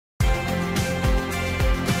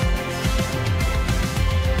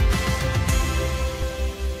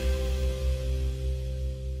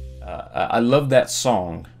I love that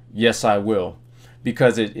song, Yes, I Will,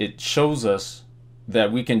 because it shows us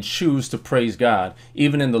that we can choose to praise God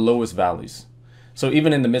even in the lowest valleys. So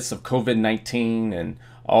even in the midst of COVID-19 and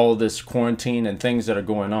all this quarantine and things that are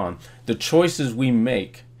going on, the choices we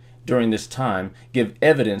make during this time give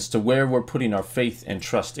evidence to where we're putting our faith and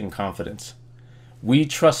trust and confidence. We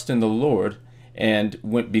trust in the Lord, and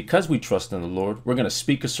because we trust in the Lord, we're going to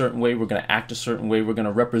speak a certain way, we're going to act a certain way, we're going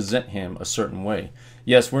to represent him a certain way.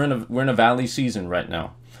 Yes, we're in a valley season right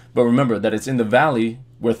now, but remember that it's in the valley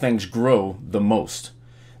where things grow the most.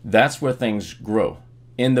 That's where things grow,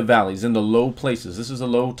 in the valleys, in the low places. This is a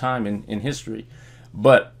low time in history.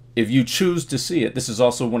 But if you choose to see it, this is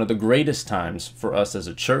also one of the greatest times for us as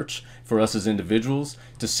a church, for us as individuals,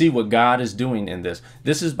 to see what God is doing in this.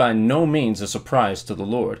 This is by no means a surprise to the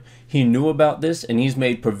Lord. He knew about this, and he's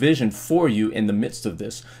made provision for you in the midst of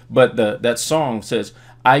this. But that song says,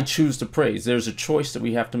 I choose to praise. There's a choice that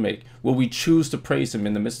we have to make. Will we choose to praise him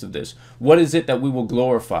in the midst of this? What is it that we will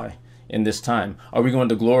glorify in this time? Are we going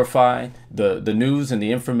to glorify the news and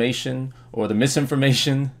the information or the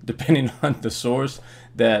misinformation, depending on the source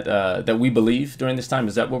that we believe during this time?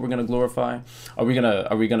 Is that what we're going to glorify? Are we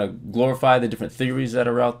gonna glorify the different theories that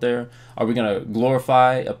are out there? Are we going to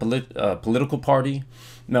glorify a political party?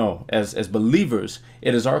 No, as believers,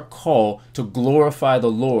 it is our call to glorify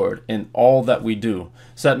the Lord in all that we do.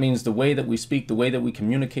 So that means the way that we speak, the way that we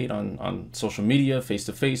communicate on social media, face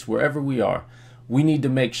to face, wherever we are, we need to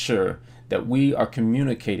make sure that we are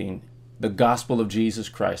communicating the gospel of Jesus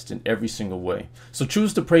Christ in every single way. So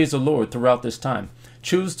choose to praise the Lord throughout this time.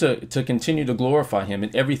 Choose to continue to glorify him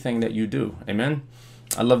in everything that you do. Amen.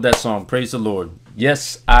 I love that song. Praise the Lord.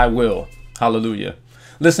 Yes, I will. Hallelujah.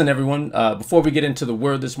 Listen, everyone, before we get into the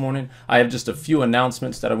word this morning, I have just a few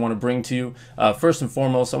announcements that I want to bring to you. First and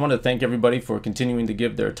foremost, I want to thank everybody for continuing to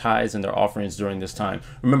give their tithes and their offerings during this time.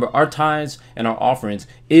 Remember, our tithes and our offerings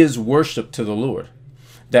is worship to the Lord.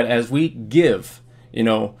 That as we give,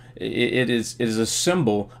 it is a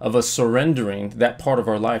symbol of us surrendering that part of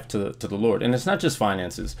our life to the Lord. And it's not just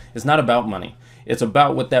finances. It's not about money. It's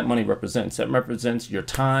about what that money represents. That represents your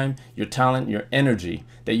time, your talent, your energy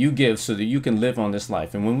that you give so that you can live on this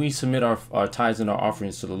life. And when we submit our tithes and our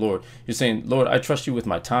offerings to the Lord, you're saying, Lord, I trust you with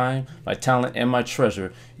my time, my talent, and my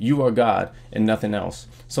treasure. You are God and nothing else.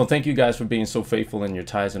 So thank you guys for being so faithful in your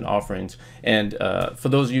tithes and offerings. And for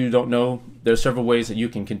those of you who don't know, there are several ways that you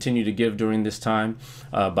can continue to give during this time.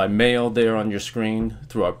 By mail there on your screen,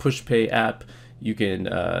 through our PushPay app. You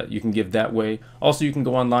can give that way. Also, you can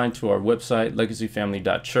go online to our website,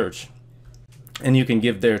 legacyfamily.church, and you can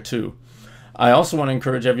give there too. I also want to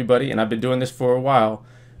encourage everybody, and I've been doing this for a while,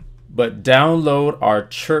 but download our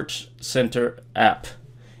Church Center app.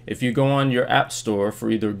 If you go on your app store for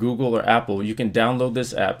either Google or Apple, you can download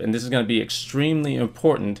this app, and this is going to be extremely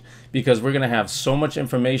important because we're going to have so much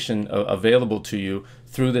information available to you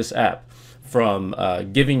through this app, from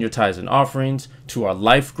giving your tithes and offerings to our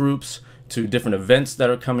life groups, to different events that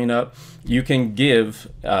are coming up. You can give,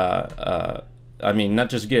 not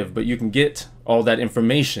just give, but you can get all that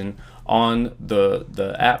information on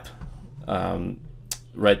the app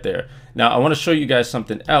right there. Now, I want to show you guys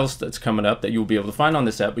something else that's coming up that you'll be able to find on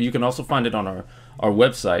this app, but you can also find it on our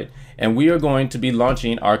website. And we are going to be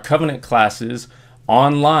launching our covenant classes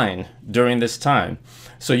online during this time.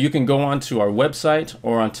 So you can go onto our website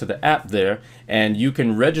or onto the app there, and you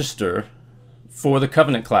can register for the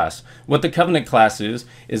covenant class. What the covenant class is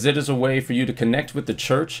it is a way for you to connect with the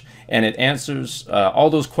church, and it answers all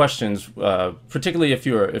those questions, particularly if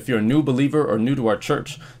you're a new believer or new to our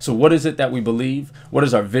church. So what is it that we believe? What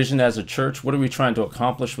is our vision as a church? What are we trying to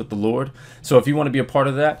accomplish with the Lord? So if you want to be a part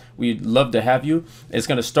of that, we'd love to have you. It's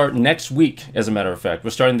going to start next week, as a matter of fact. We're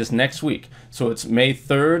starting this next week. So it's May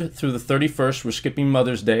 3rd through the 31st. We're skipping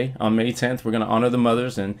Mother's Day. On May 10th, we're going to honor the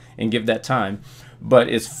mothers and give that time. But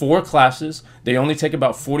it's 4 classes. They only take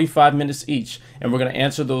about 45 minutes each, and we're going to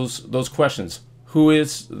answer those questions. Who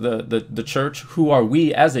is the church? Who are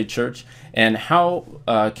we as a church? And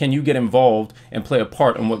how can you get involved and play a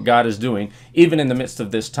part in what God is doing, even in the midst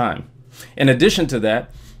of this time? In addition to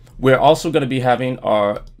that, we're also going to be having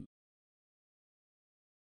our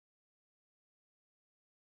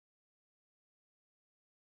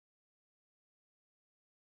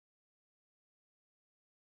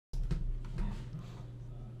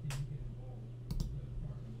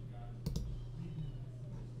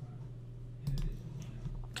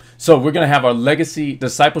So we're going to have our Legacy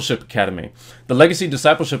Discipleship Academy. The Legacy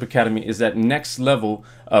Discipleship Academy is that next level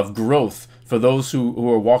of growth for those who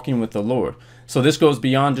are walking with the Lord. So this goes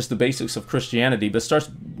beyond just the basics of Christianity, but starts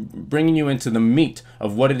bringing you into the meat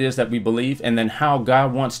of what it is that we believe, and then how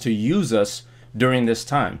God wants to use us during this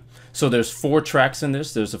time. So there's 4 tracks in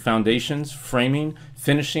this. There's the foundations, framing,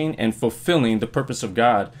 finishing, and fulfilling the purpose of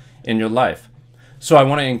God in your life. So I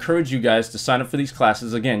want to encourage you guys to sign up for these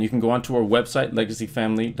classes. Again, you can go onto our website,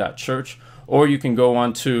 legacyfamily.church, or you can go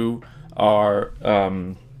onto our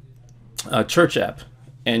church app,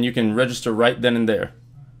 and you can register right then and there.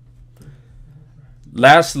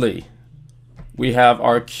 Lastly, we have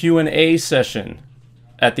our Q&A session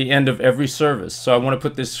at the end of every service. So I want to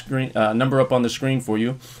put this screen number up on the screen for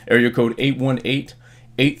you. Area code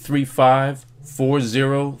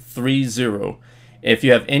 818-835-4030. If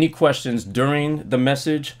you have any questions during the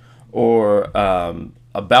message or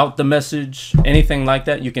about the message, anything like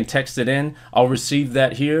that, you can text it in. I'll receive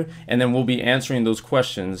that here, and then we'll be answering those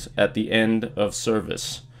questions at the end of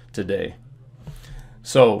service today.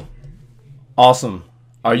 So, awesome.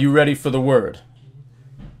 Are you ready for the word?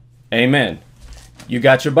 Amen. You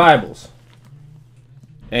got your Bibles?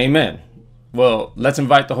 Amen. Well, let's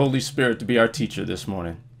invite the Holy Spirit to be our teacher this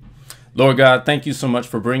morning. Lord God, thank you so much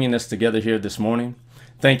for bringing us together here this morning.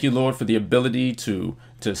 Thank you, Lord, for the ability to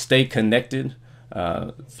stay connected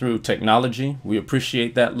through technology. We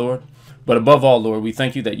appreciate that, Lord. But above all, Lord, we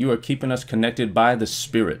thank you that you are keeping us connected by the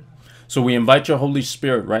Spirit. So we invite your Holy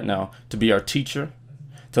Spirit right now to be our teacher,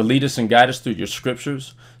 to lead us and guide us through your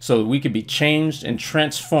scriptures, so that we could be changed and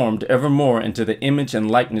transformed evermore into the image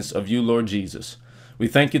and likeness of you, Lord Jesus. We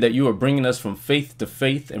thank you that you are bringing us from faith to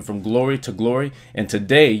faith and from glory to glory. And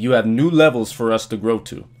today you have new levels for us to grow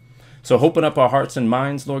to. So open up our hearts and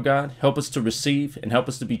minds, Lord God. Help us to receive and help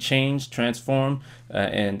us to be changed, transformed,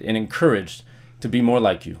 and encouraged to be more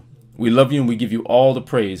like you. We love you and we give you all the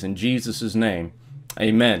praise in Jesus' name.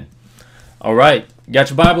 Amen. All right. Got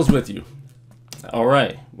your Bibles with you? All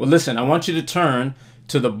right. Well, listen, I want you to turn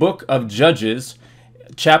to the book of Judges,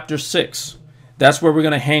 chapter 6. That's where we're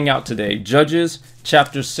going to hang out today. Judges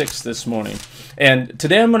chapter 6 this morning. And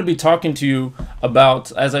today I'm going to be talking to you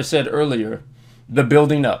about, as I said earlier, the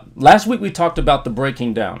building up. Last week we talked about the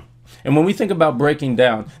breaking down. And when we think about breaking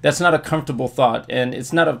down, that's not a comfortable thought. And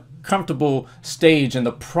it's not a comfortable stage in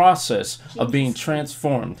the process of being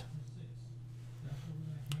transformed.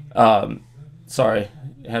 Sorry,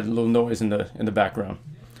 I had a little noise in the background.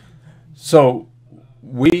 So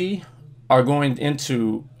we are going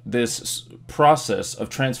into this process of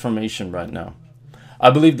transformation right now. I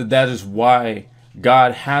believe that is why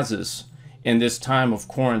God has us in this time of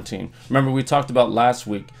quarantine. Remember, we talked about last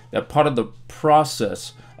week that part of the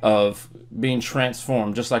process of being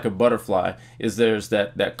transformed, just like a butterfly, is there's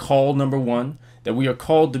that call, number one, that we are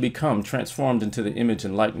called to become transformed into the image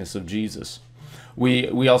and likeness of Jesus.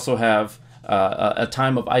 We also have a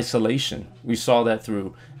time of isolation. We saw that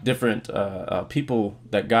through different people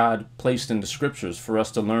that God placed in the scriptures for us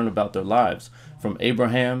to learn about their lives, from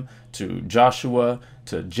Abraham to Joshua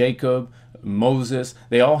to Jacob, Moses.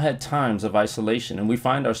 They all had times of isolation, and we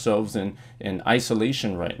find ourselves in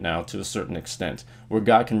isolation right now to a certain extent, where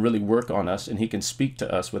God can really work on us and he can speak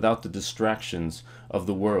to us without the distractions of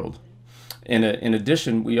the world. In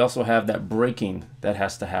addition, we also have that breaking that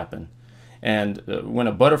has to happen. And when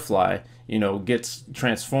a butterfly, gets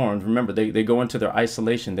transformed, remember, they go into their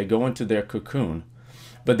isolation, they go into their cocoon,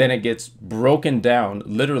 but then it gets broken down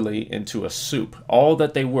literally into a soup. All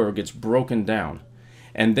that they were gets broken down,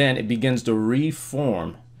 and then it begins to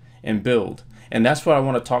reform and build. And that's what I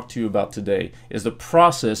want to talk to you about today, is the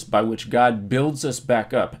process by which God builds us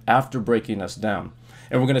back up after breaking us down.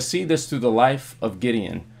 And we're going to see this through the life of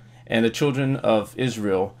Gideon and the children of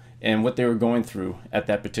Israel and what they were going through at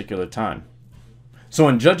that particular time. So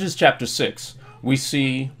in Judges chapter 6, we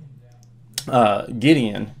see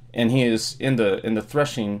Gideon, and he is in the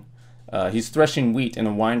threshing. He's threshing wheat in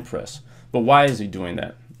a wine press. But why is he doing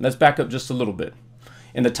that? Let's back up just a little bit.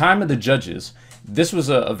 In the time of the Judges, this was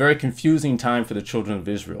a very confusing time for the children of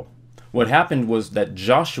Israel. What happened was that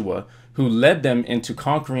Joshua, who led them into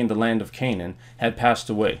conquering the land of Canaan, had passed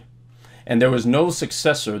away. And there was no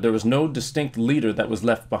successor, there was no distinct leader that was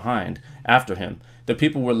left behind after him. The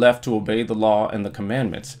people were left to obey the law and the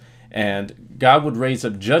commandments. And God would raise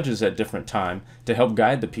up judges at different times to help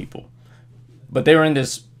guide the people. But they were in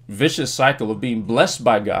this vicious cycle of being blessed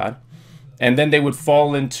by God, and then they would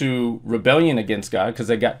fall into rebellion against God because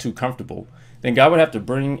they got too comfortable. Then God would have to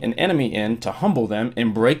bring an enemy in to humble them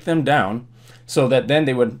and break them down so that then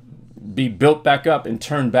they would be built back up and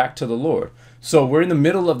turn back to the Lord. So we're in the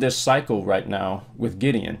middle of this cycle right now with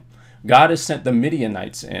Gideon. God has sent the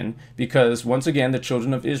Midianites in because, once again, the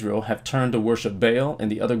children of Israel have turned to worship Baal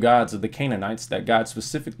and the other gods of the Canaanites that God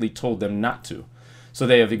specifically told them not to. So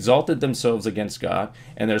they have exalted themselves against God,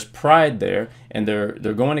 and there's pride there, and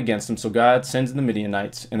they're going against them. So God sends the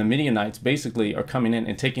Midianites, and the Midianites basically are coming in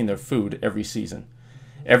and taking their food every season.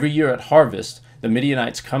 Every year at harvest, the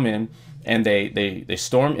Midianites come in and they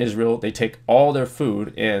storm Israel. They take all their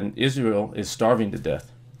food, and Israel is starving to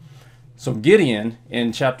death. So Gideon,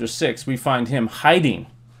 in chapter 6, we find him hiding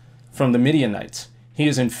from the Midianites. He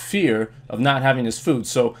is in fear of not having his food.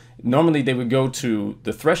 So normally they would go to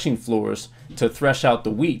the threshing floors to thresh out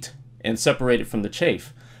the wheat and separate it from the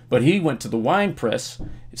chaff. But he went to the wine press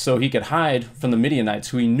so he could hide from the Midianites,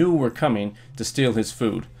 who he knew were coming to steal his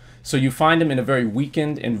food. So you find him in a very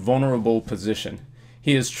weakened and vulnerable position.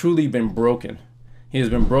 He has truly been broken. He has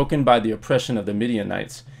been broken by the oppression of the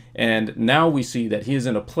Midianites. And now we see that he is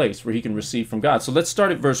in a place where he can receive from God. So let's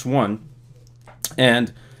start at verse 1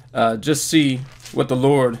 and just see what the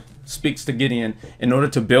Lord speaks to Gideon in order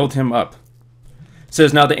to build him up. It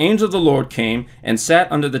says, "Now the angel of the Lord came and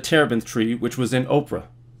sat under the terebinth tree, which was in Ophrah,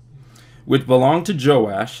 which belonged to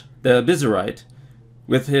Joash the Abiezrite,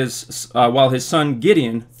 while his son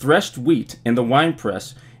Gideon threshed wheat in the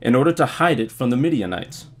winepress in order to hide it from the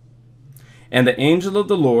Midianites. And the angel of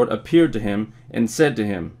the Lord appeared to him and said to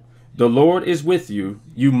him, 'The Lord is with you,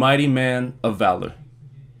 you mighty man of valor.'"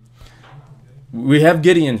 We have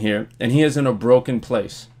Gideon here, and he is in a broken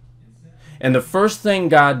place. And the first thing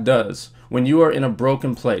God does when you are in a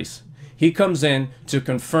broken place, he comes in to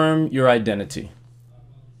confirm your identity.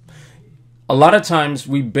 A lot of times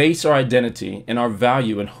we base our identity and our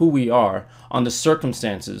value and who we are on the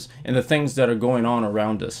circumstances and the things that are going on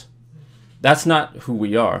around us. That's not who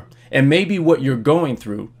we are. It may be what you're going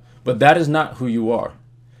through, but that is not who you are.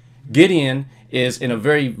 Gideon is in a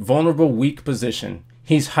very vulnerable, weak position.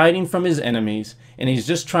 He's hiding from his enemies, and he's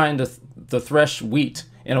just trying to thresh wheat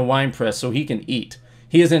in a wine press so he can eat.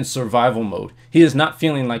 He is in survival mode. He is not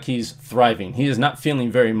feeling like he's thriving. He is not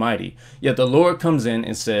feeling very mighty. Yet the Lord comes in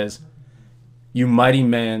and says, "You mighty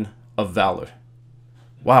man of valor."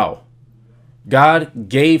 Wow. God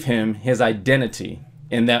gave him his identity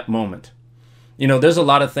in that moment. You know, there's a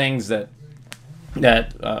lot of things that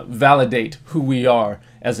validate who we are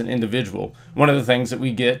as an individual. One of the things that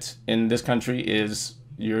we get in this country is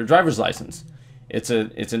your driver's license. It's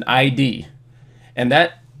an ID, and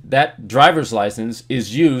that driver's license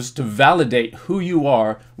is used to validate who you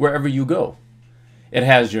are wherever you go. It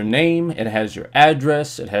has your name, it has your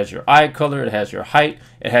address, it has your eye color, it has your height,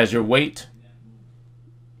 it has your weight.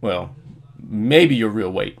 Well, maybe your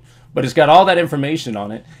real weight, but it's got all that information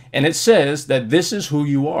on it, and it says that this is who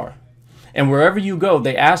you are. And wherever you go,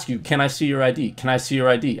 they ask you, "Can I see your ID? Can I see your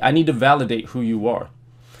ID? I need to validate who you are."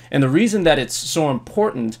 And the reason that it's so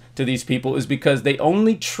important to these people is because they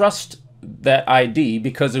only trust that ID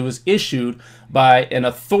because it was issued by an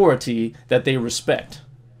authority that they respect.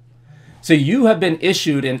 So you have been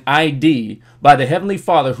issued an ID by the Heavenly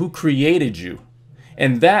Father who created you.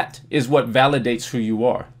 And that is what validates who you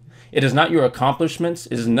are. It is not your accomplishments.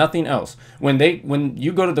 It is nothing else. When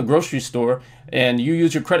you go to the grocery store and you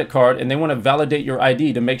use your credit card and they want to validate your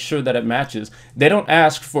ID to make sure that it matches, they don't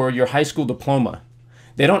ask for your high school diploma.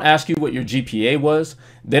 They don't ask you what your GPA was.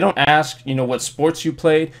 They don't ask, what sports you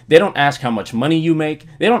played. They don't ask how much money you make.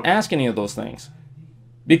 They don't ask any of those things,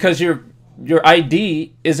 because your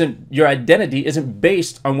identity isn't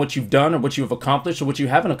based on what you've done or what you've accomplished or what you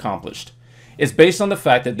haven't accomplished. It's based on the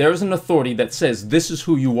fact that there is an authority that says this is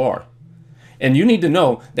who you are. And you need to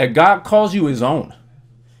know that God calls you his own.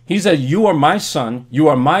 He said, "You are my son, you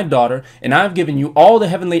are my daughter, and I've given you all the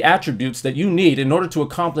heavenly attributes that you need in order to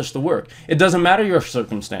accomplish the work." It doesn't matter your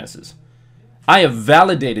circumstances. I have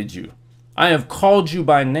validated you. I have called you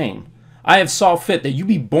by name. I have saw fit that you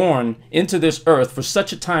be born into this earth for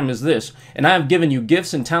such a time as this, and I have given you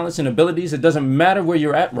gifts and talents and abilities. It doesn't matter where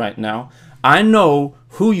you're at right now. I know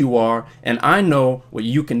who you are, and I know what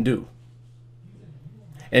you can do.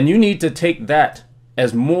 And you need to take that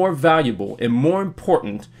as more valuable and more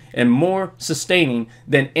important and more sustaining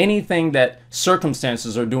than anything that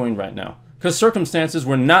circumstances are doing right now. Because circumstances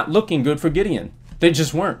were not looking good for Gideon. They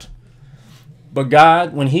just weren't. But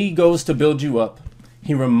God, when he goes to build you up,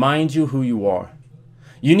 he reminds you who you are.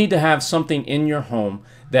 You need to have something in your home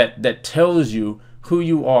that tells you who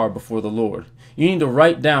you are before the Lord. You need to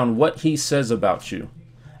write down what he says about you.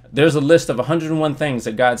 There's a list of 101 things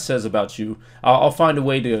that God says about you. I'll find a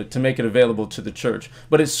way to make it available to the church.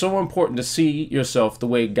 But it's so important to see yourself the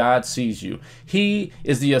way God sees you. He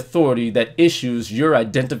is the authority that issues your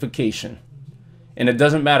identification. And it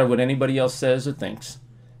doesn't matter what anybody else says or thinks.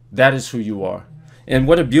 That is who you are. And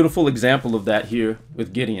what a beautiful example of that here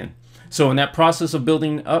with Gideon. So in that process of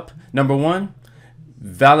building up, number one,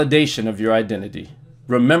 validation of your identity.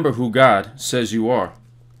 Remember who God says you are.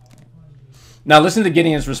 Now listen to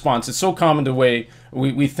Gideon's response. It's so common the way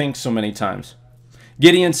we think so many times.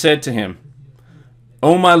 Gideon said to him,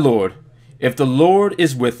 "O my Lord, If the Lord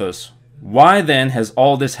is with us, why then has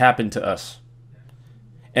all this happened to us?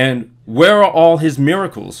 And where are all his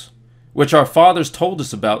miracles, which our fathers told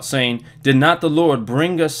us about, saying, Did not the Lord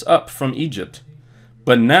bring us up from Egypt?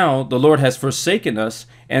 But now the Lord has forsaken us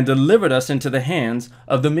and delivered us into the hands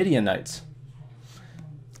of the Midianites.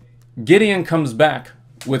 Gideon comes back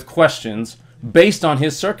with questions based on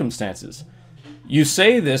his circumstances. You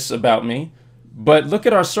say this about me, but look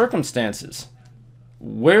at our circumstances.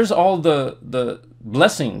 Where's all the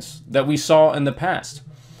blessings that we saw in the past?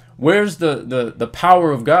 Where's the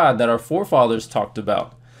power of God that our forefathers talked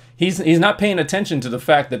about? He's not paying attention to the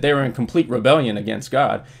fact that they were in complete rebellion against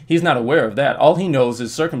God. He's not aware of that. All he knows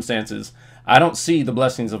is circumstances. I don't see the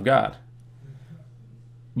blessings of God.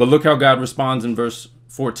 But look how God responds in verse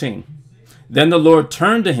 14. Then the Lord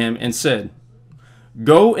turned to him and said,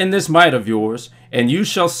 Go in this might of yours, and you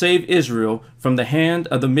shall save Israel from the hand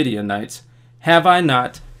of the Midianites. Have I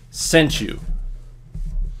not sent you?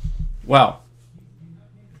 Wow.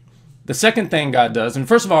 The second thing God does, and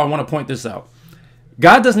first of all, I want to point this out.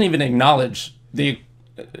 God doesn't even acknowledge the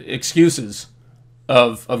excuses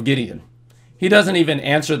of Gideon. He doesn't even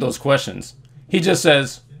answer those questions. He just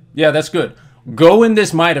says, yeah, that's good. Go in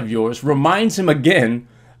this might of yours, reminds him again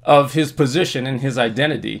of his position and his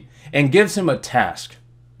identity, and gives him a task.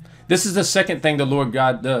 This is the second thing the Lord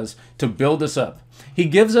God does to build us up. He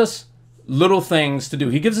gives us little things to do.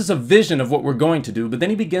 He gives us a vision of what we're going to do, but then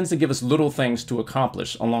he begins to give us little things to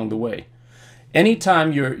accomplish along the way.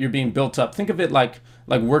 Anytime you're being built up, think of it like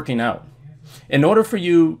working out. In order for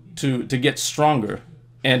you to get stronger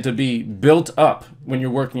and to be built up when you're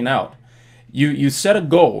working out, you set a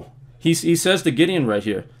goal. He says to Gideon right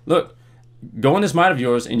here, look, go in this might of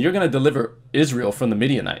yours and you're going to deliver Israel from the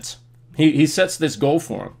Midianites. He sets this goal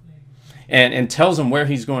for him and tells him where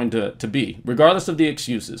he's going to be, regardless of the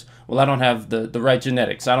excuses. Well, I don't have the right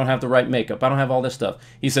genetics. I don't have the right makeup. I don't have all this stuff.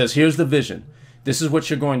 He says, here's the vision. This is what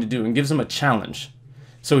you're going to do, and gives him a challenge.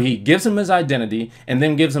 So he gives him his identity and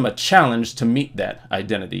then gives him a challenge to meet that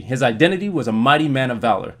identity. His identity was a mighty man of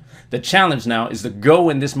valor. The challenge now is to go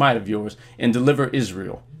in this might of yours and deliver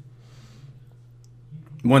Israel.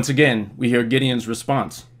 Once again, we hear Gideon's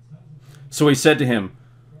response. So he said to him,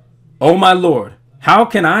 O my Lord, how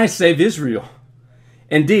can I save Israel?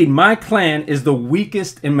 Indeed, my clan is the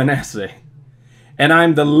weakest in Manasseh, and I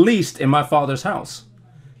am the least in my father's house.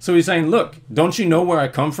 So he's saying, look, don't you know where I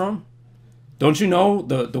come from? Don't you know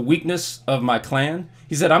the weakness of my clan?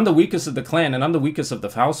 He said, I'm the weakest of the clan and I'm the weakest of the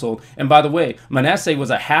household. And by the way, Manasseh was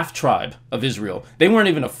a half tribe of Israel. They weren't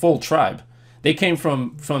even a full tribe. They came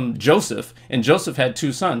from Joseph, and Joseph had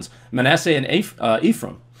two sons, Manasseh and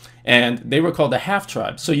Ephraim. And they were called the half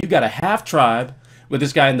tribe. So you got a half tribe with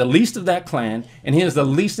this guy in the least of that clan, and he is the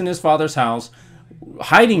least in his father's house,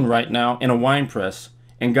 hiding right now in a wine press.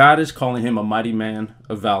 And God is calling him a mighty man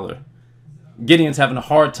of valor. Gideon's having a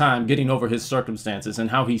hard time getting over his circumstances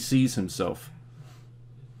and how he sees himself.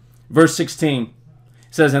 Verse 16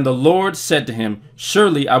 says, And the Lord said to him,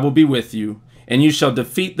 Surely I will be with you, and you shall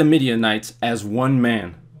defeat the Midianites as one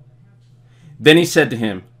man. Then he said to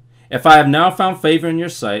him, If I have now found favor in your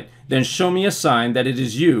sight, then show me a sign that it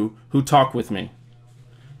is you who talk with me.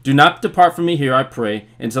 Do not depart from me here, I pray,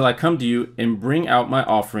 until I come to you and bring out my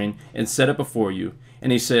offering and set it before you.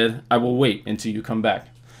 And he said, I will wait until you come back.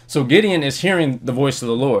 So Gideon is hearing the voice of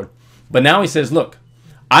the Lord. But now he says, look,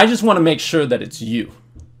 I just want to make sure that it's you.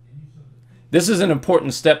 This is an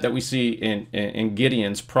important step that we see in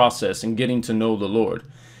Gideon's process in getting to know the Lord.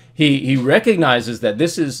 He recognizes that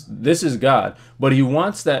this is God, but he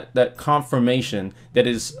wants that confirmation that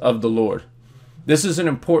is of the Lord. This is an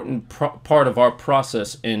important part of our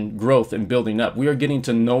process in growth and building up. We are getting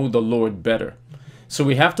to know the Lord better. So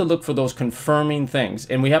we have to look for those confirming things.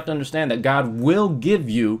 And we have to understand that God will give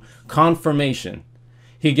you confirmation.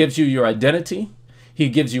 He gives you your identity. He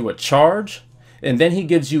gives you a charge. And then he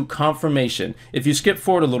gives you confirmation. If you skip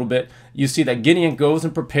forward a little bit, you see that Gideon goes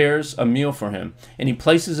and prepares a meal for him. And he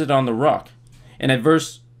places it on the rock. And at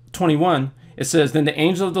verse 21, it says, Then the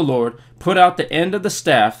angel of the Lord put out the end of the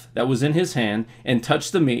staff that was in his hand and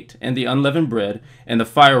touched the meat and the unleavened bread. And the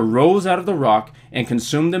fire rose out of the rock and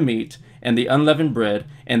consumed the meat and the unleavened bread,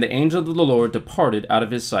 and the angel of the Lord departed out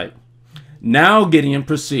of his sight. Now Gideon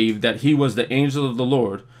perceived that he was the angel of the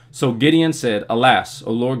Lord. So Gideon said, Alas,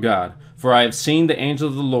 O Lord God, for I have seen the angel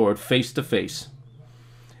of the Lord face to face.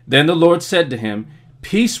 Then the Lord said to him,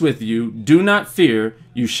 Peace with you, do not fear,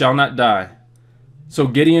 you shall not die. So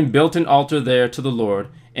Gideon built an altar there to the Lord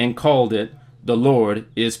and called it, The Lord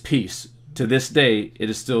is Peace. To this day,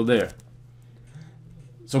 it is still there.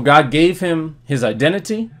 So God gave him his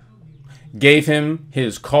identity, gave him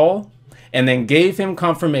his call, and then gave him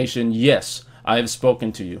confirmation, yes, I have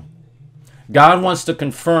spoken to you. God wants to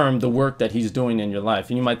confirm the work that he's doing in your life.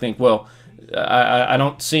 And you might think, well, I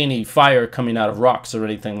don't see any fire coming out of rocks or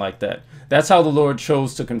anything like that. That's how the Lord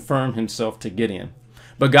chose to confirm himself to Gideon.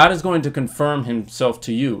 But God is going to confirm himself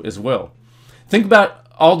to you as well. Think about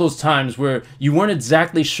all those times where you weren't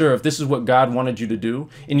exactly sure if this is what God wanted you to do,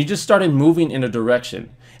 and you just started moving in a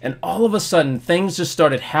direction. And all of a sudden, things just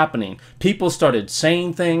started happening. People started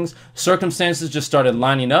saying things. Circumstances just started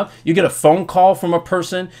lining up. You get a phone call from a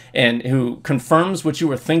person and who confirms what you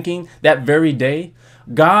were thinking that very day.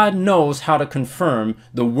 God knows how to confirm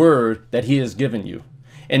the word that he has given you.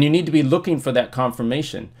 And you need to be looking for that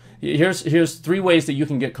confirmation. Here's 3 ways that you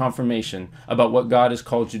can get confirmation about what God has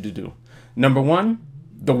called you to do. Number 1,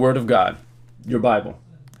 the Word of God, your Bible.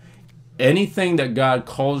 Anything that God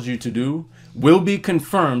calls you to do will be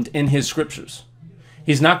confirmed in his scriptures.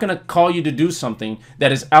 He's not going to call you to do something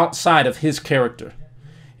that is outside of his character.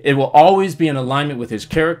 It will always be in alignment with his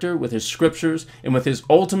character, with his scriptures, and with his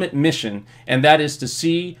ultimate mission, and that is to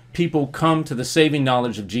see people come to the saving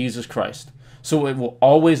knowledge of Jesus Christ. So it will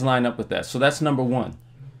always line up with that. So that's number 1,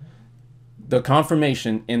 the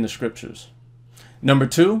confirmation in the scriptures. Number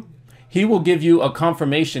 2, he will give you a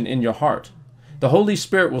confirmation in your heart. The Holy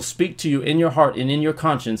Spirit will speak to you in your heart and in your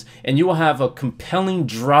conscience, and you will have a compelling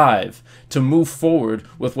drive to move forward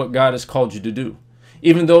with what God has called you to do.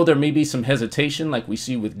 Even though there may be some hesitation like we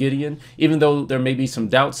see with Gideon, even though there may be some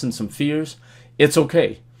doubts and some fears, it's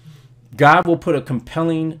okay. God will put a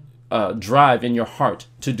compelling drive in your heart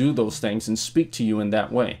to do those things and speak to you in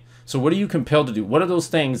that way. So what are you compelled to do? What are those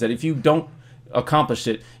things that if you don't accomplish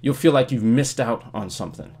it, you'll feel like you've missed out on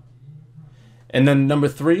something? And then number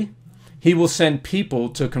 3, he will send people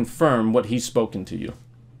to confirm what he's spoken to you.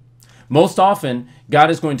 Most often, God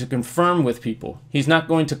is going to confirm with people. He's not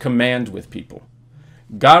going to command with people.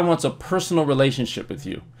 God wants a personal relationship with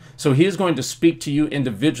you. So he is going to speak to you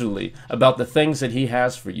individually about the things that he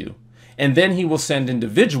has for you. And then he will send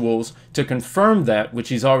individuals to confirm that which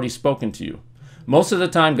he's already spoken to you. Most of the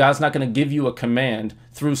time, God's not going to give you a command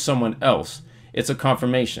through someone else. It's a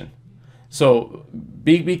confirmation. So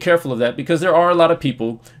be careful of that, because there are a lot of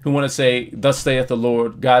people who want to say, thus saith the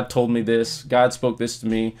Lord, God told me this, God spoke this to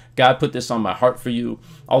me, God put this on my heart for you,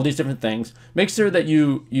 all these different things. Make sure that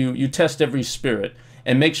you test every spirit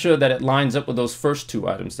and make sure that it lines up with those first 2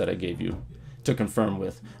 items that I gave you to confirm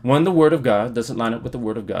with. 1, the Word of God. Does it line up with the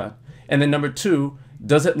Word of God? And then number 2,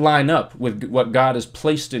 does it line up with what God has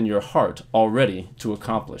placed in your heart already to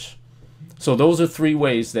accomplish? So those are 3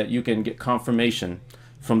 ways that you can get confirmation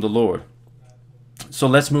from the Lord. So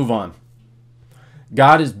let's move on.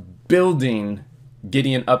 God is building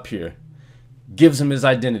Gideon up here, gives him his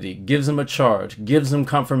identity, gives him a charge, gives him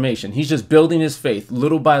confirmation. He's just building his faith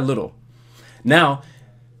little by little. Now,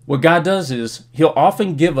 what God does is he'll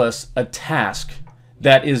often give us a task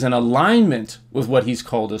that is in alignment with what he's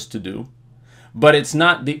called us to do, but it's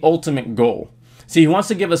not the ultimate goal. See, he wants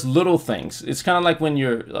to give us little things. It's kind of like when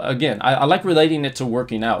you're, again, I like relating it to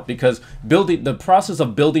working out, because the process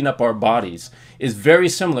of building up our bodies is very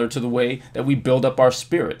similar to the way that we build up our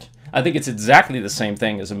spirit. I think it's exactly the same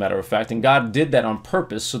thing, as a matter of fact, and God did that on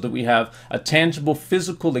purpose so that we have a tangible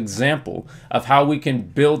physical example of how we can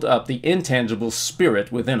build up the intangible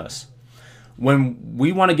spirit within us. When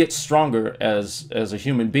we want to get stronger as a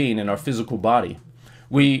human being in our physical body,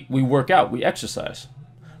 we work out, we exercise.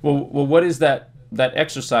 Well, what is that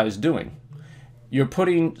exercise doing? You're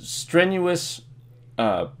putting strenuous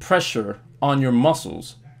pressure on your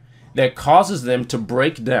muscles that causes them to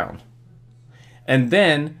break down. And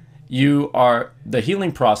then the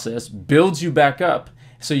healing process builds you back up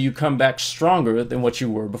so you come back stronger than what you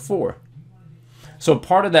were before. So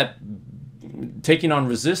part of that taking on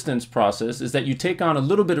resistance process is that you take on a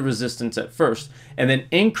little bit of resistance at first and then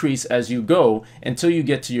increase as you go until you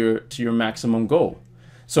get to your maximum goal.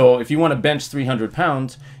 So if you want to bench 300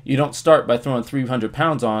 pounds, you don't start by throwing 300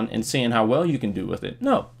 pounds on and seeing how well you can do with it.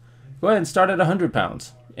 No, go ahead and start at 100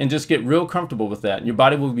 pounds and just get real comfortable with that. And your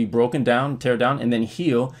body will be broken down, tear down, and then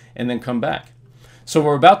heal, and then come back. So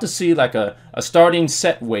we're about to see like a starting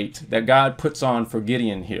set weight that God puts on for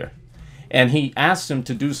Gideon here. And he asks him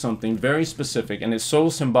to do something very specific, and it's so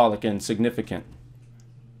symbolic and significant.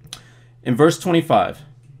 In verse 25,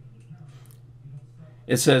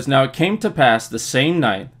 it says, "Now it came to pass the same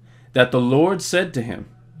night that the Lord said to him,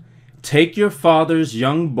 Take your father's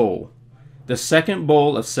young bull, the second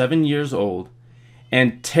bull of 7 years old,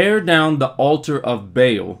 and tear down the altar of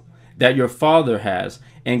Baal that your father has,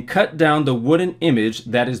 and cut down the wooden image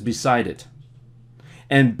that is beside it.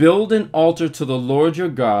 And build an altar to the Lord your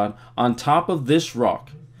God on top of this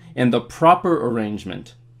rock, in the proper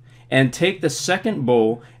arrangement. and take the second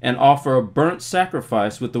bull and offer a burnt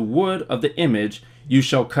sacrifice with the wood of the image you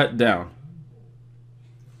shall cut down.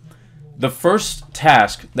 The first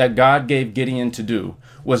task that God gave Gideon to do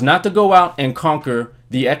was not to go out and conquer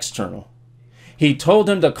the external. He told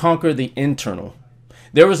him to conquer the internal.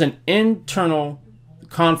 There was an internal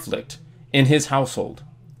conflict in his household.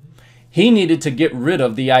 He needed to get rid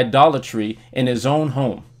of the idolatry in his own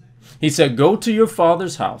home. He said, go to your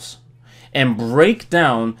father's house and break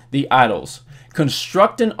down the idols.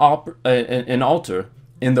 Construct an altar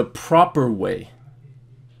in the proper way.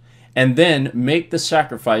 And then make the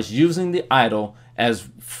sacrifice using the idol as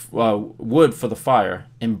wood for the fire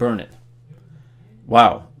and burn it.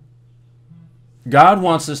 Wow. God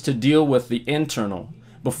wants us to deal with the internal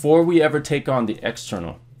before we ever take on the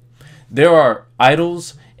external. There are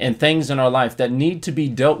idols and things in our life that need to be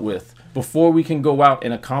dealt with before we can go out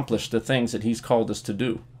and accomplish the things that He's called us to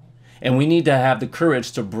do. And we need to have the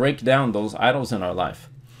courage to break down those idols in our life.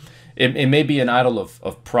 It may be an idol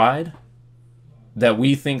of pride, that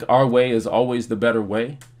we think our way is always the better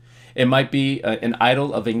way. It might be an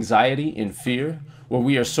idol of anxiety and fear, where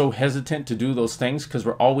we are so hesitant to do those things because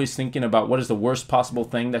we're always thinking about what is the worst possible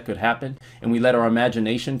thing that could happen, and we let our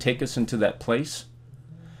imagination take us into that place.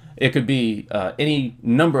 It could be any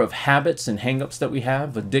number of habits and hang-ups that we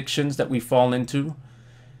have, addictions that we fall into.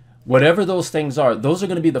 Whatever those things are, those are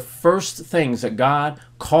going to be the first things that God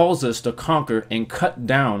calls us to conquer and cut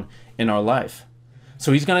down in our life.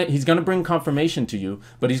 So he's gonna bring confirmation to you,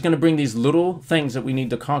 but he's gonna bring these little things that we need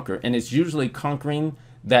to conquer, and it's usually conquering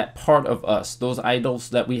that part of us, those idols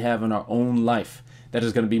that we have in our own life, that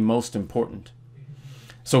is going to be most important.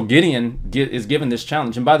 So Gideon is given this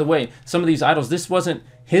challenge. And by the way, some of these idols, this wasn't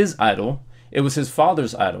his idol, it was his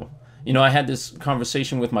father's idol. You know, I had this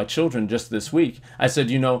conversation with my children just this week. I said,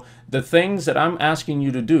 you know, the things that I'm asking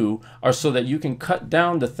you to do are so that you can cut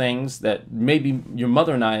down the things that maybe your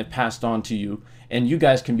mother and I have passed on to you, and you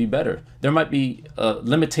guys can be better. There might be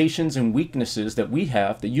limitations and weaknesses that we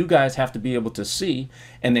have that you guys have to be able to see,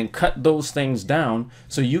 and then cut those things down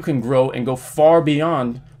so you can grow and go far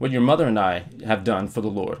beyond what your mother and I have done for the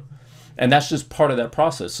Lord. And that's just part of that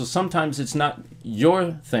process. So sometimes it's not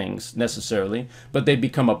your things necessarily, but they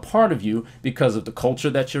become a part of you because of the culture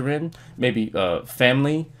that you're in, maybe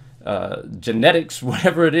family, genetics,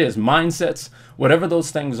 whatever it is, mindsets, whatever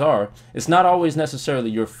those things are. It's not always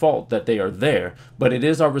necessarily your fault that they are there, but it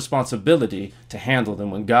is our responsibility to handle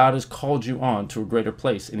them when God has called you on to a greater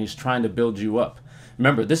place and He's trying to build you up.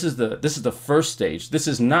 Remember, this is the first stage. This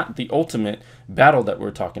is not the ultimate battle that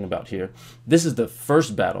we're talking about here. This is the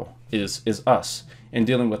first battle, is us in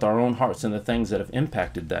dealing with our own hearts and the things that have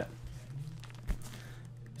impacted that.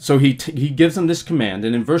 So he gives them this command,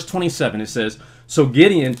 and in verse 27 it says, so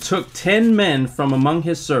Gideon took 10 men from among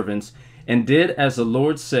his servants and did as the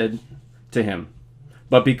Lord said to him.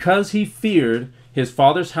 But because he feared his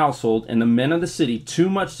father's household and the men of the city too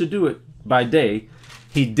much to do it by day,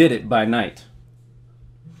 he did it by night.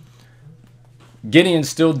 Gideon's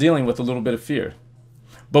still dealing with a little bit of fear.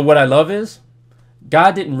 But what I love is,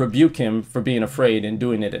 God didn't rebuke him for being afraid and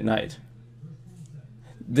doing it at night.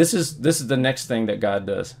 This is the next thing that God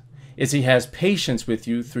does, is He has patience with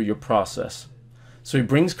you through your process. So He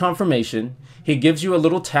brings confirmation, He gives you a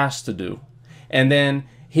little task to do, and then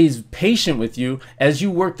He's patient with you as you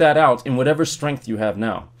work that out in whatever strength you have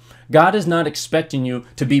now. God is not expecting you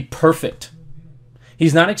to be perfect.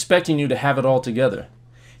 He's not expecting you to have it all together.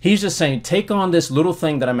 He's just saying, take on this little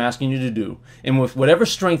thing that I'm asking you to do. And with whatever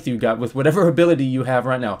strength you got, with whatever ability you have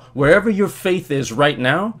right now, wherever your faith is right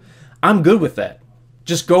now, I'm good with that.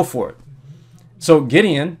 Just go for it. So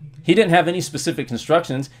Gideon, he didn't have any specific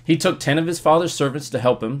instructions. He took 10 of his father's servants to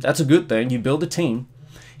help him. That's a good thing. You build a team.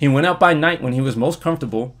 He went out by night when he was most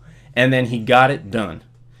comfortable, and then he got it done.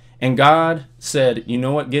 And God said, you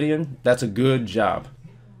know what, Gideon? That's a good job.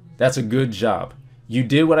 That's a good job. You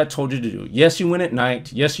did what I told you to do. Yes, you went at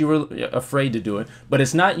night. Yes, you were afraid to do it. But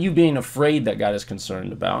it's not you being afraid that God is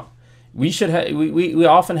concerned about. We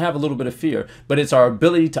often have a little bit of fear, but it's our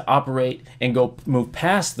ability to operate and move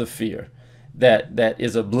past the fear that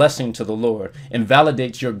is a blessing to the Lord and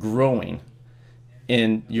validates your growing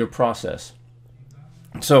in your process.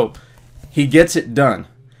 So he gets it done.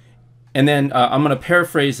 And then I'm going to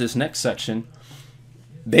paraphrase this next section.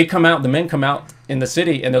 The men come out in the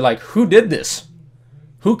city and they're like, who did this?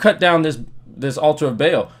 Who cut down this altar of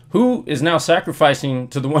Baal? Who is now sacrificing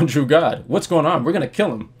to the one true God? What's going on? We're going to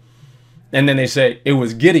kill him. And then they say, it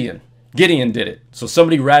was Gideon. Gideon did it. So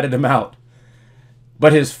somebody ratted him out.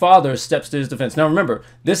 But his father steps to his defense. Now remember,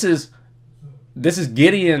 this is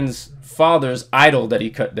Gideon's father's idol that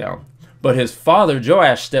he cut down. But his father,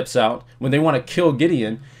 Joash, steps out when they want to kill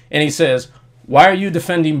Gideon. And he says, why are you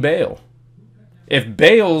defending Baal? If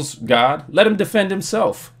Baal's God, let him defend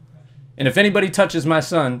himself. And if anybody touches my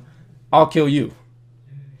son, I'll kill you.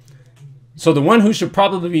 So the one who should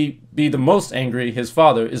probably be the most angry, his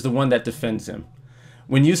father, is the one that defends him.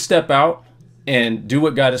 When you step out and do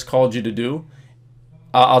what God has called you to do,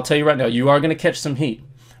 I'll tell you right now, you are going to catch some heat.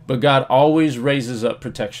 But God always raises up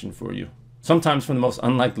protection for you, sometimes from the most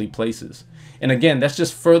unlikely places. And again, that's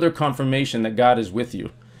just further confirmation that God is with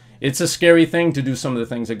you. It's a scary thing to do some of the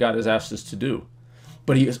things that God has asked us to do.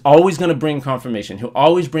 But he is always going to bring confirmation. He'll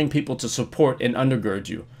always bring people to support and undergird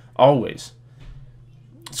you. Always.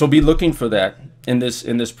 So be looking for that in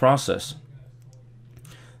this process.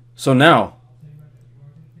 So now,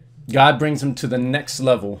 God brings him to the next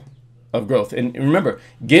level of growth. And remember,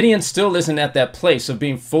 Gideon still isn't at that place of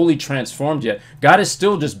being fully transformed yet. God is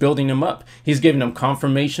still just building him up. He's giving him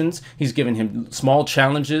confirmations. He's giving him small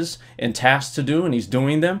challenges and tasks to do, and he's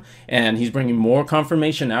doing them. And he's bringing more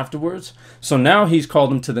confirmation afterwards. So now he's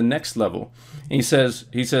called him to the next level. And he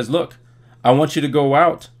says, look, I want you to go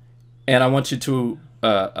out and I want you to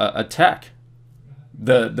attack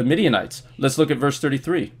the Midianites. Let's look at verse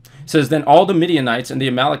 33. It says, then all the Midianites and the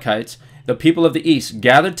Amalekites, the people of the east,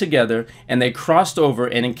 gathered together, and they crossed over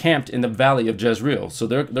and encamped in the valley of Jezreel. So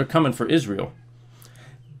they're coming for Israel.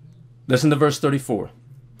 Listen to verse 34.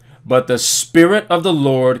 But the Spirit of the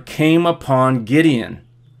Lord came upon Gideon,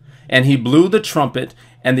 and he blew the trumpet,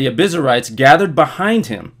 and the Abiezrites gathered behind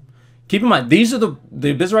him. Keep in mind, these are the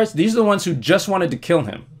Abiezrites, these are the ones who just wanted to kill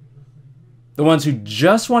him. The ones who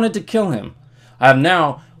just wanted to kill him have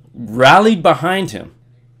now rallied behind him.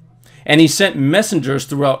 And he sent messengers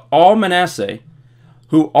throughout all Manasseh,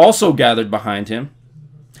 who also gathered behind him.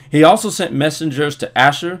 He also sent messengers to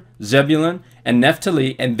Asher, Zebulun, and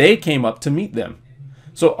Naphtali, and they came up to meet them.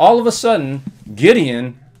 So all of a sudden,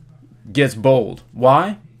 Gideon gets bold.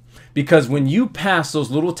 Why? Because when you pass those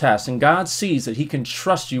little tasks and God sees that he can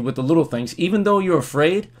trust you with the little things, even though you're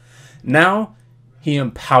afraid, now he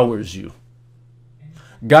empowers you.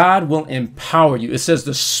 God will empower you. It says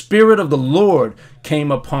the Spirit of the Lord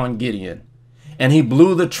came upon Gideon, and he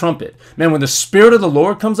blew the trumpet. Man, when the Spirit of the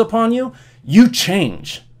Lord comes upon you, you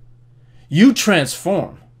change. You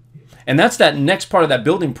transform. And that's that next part of that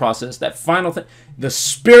building process, that final thing. The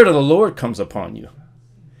Spirit of the Lord comes upon you.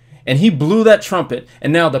 And he blew that trumpet,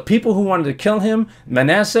 and now the people who wanted to kill him,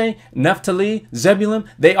 Manasseh, Naphtali, Zebulun,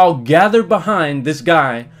 they all gathered behind this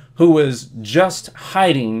guy who was just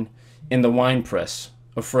hiding in the winepress,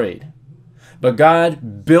 afraid. But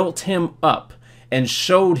God built him up and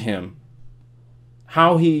showed him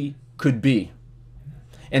how he could be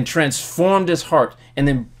and transformed his heart, and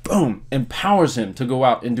then boom, empowers him to go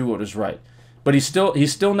out and do what is right. But he's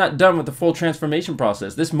still not done with the full transformation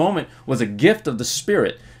process. This moment was a gift of the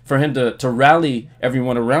Spirit for him to rally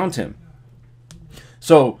everyone around him.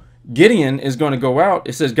 So Gideon is going to go out.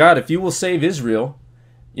 It says, God, if you will save Israel,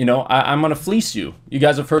 you know, I'm going to fleece you. You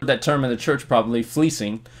guys have heard that term in the church probably,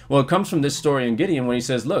 fleecing. Well, it comes from this story in Gideon when he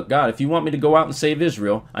says, look, God, if you want me to go out and save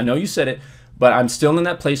Israel, I know you said it, but I'm still in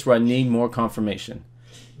that place where I need more confirmation.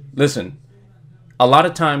 Listen, a lot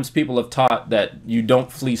of times people have taught that you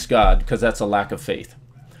don't fleece God because that's a lack of faith.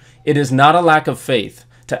 It is not a lack of faith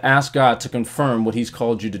to ask God to confirm what he's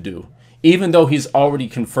called you to do, even though he's already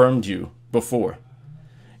confirmed you before.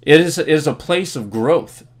 It is a place of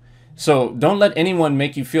growth. So don't let anyone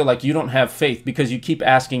make you feel like you don't have faith because you keep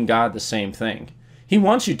asking God the same thing. He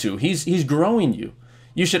wants you to. He's growing you.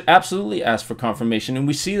 You should absolutely ask for confirmation. And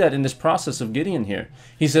we see that in this process of Gideon here.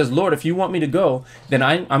 He says, Lord, if you want me to go, then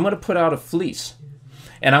I'm going to put out a fleece.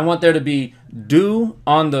 And I want there to be dew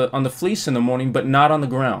on the fleece in the morning, but not on the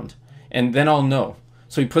ground. And then I'll know.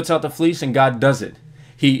 So he puts out the fleece, and God does it.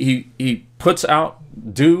 He puts out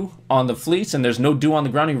dew on the fleece, and there's no dew on the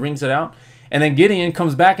ground. He wrings it out. And then Gideon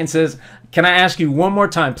comes back and says, can I ask you one more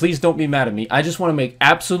time? Please don't be mad at me. I just want to make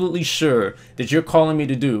absolutely sure that you're calling me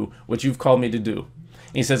to do what you've called me to do.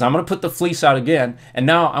 And he says, I'm going to put the fleece out again. And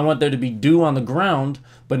now I want there to be dew on the ground,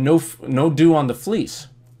 but no dew on the fleece.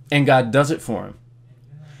 And God does it for him.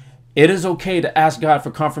 It is okay to ask God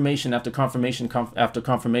for confirmation after confirmation after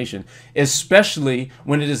confirmation, especially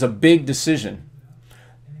when it is a big decision.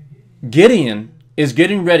 Gideon is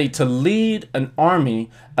getting ready to lead an army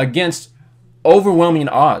against overwhelming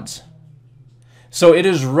odds. So it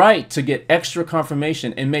is right to get extra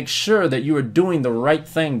confirmation and make sure that you are doing the right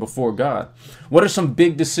thing before God. What are some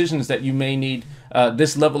big decisions that you may need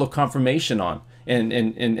this level of confirmation on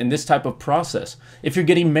in this type of process? If you're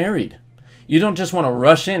getting married, you don't just want to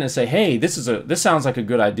rush in and say, hey, this sounds like a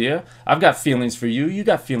good idea. I've got feelings for you. You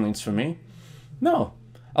got feelings for me. No.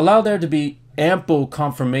 Allow there to be ample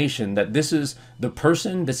confirmation that this is the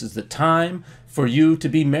person, this is the time for you to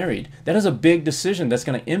be married. That is a big decision that's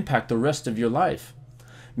going to impact the rest of your life.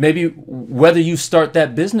 Maybe whether you start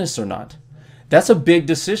that business or not. That's a big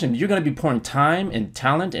decision. You're going to be pouring time and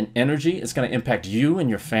talent and energy. It's going to impact you and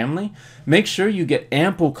your family. Make sure you get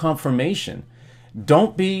ample confirmation.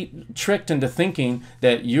 Don't be tricked into thinking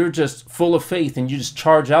that you're just full of faith and you just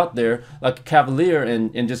charge out there like a cavalier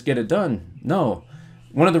and just get it done. No.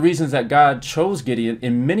 One of the reasons that God chose Gideon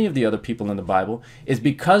and many of the other people in the Bible is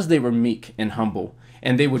because they were meek and humble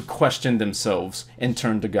and they would question themselves and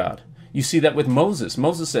turn to God. You see that with Moses.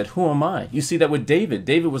 Moses said, "Who am I?" You see that with David.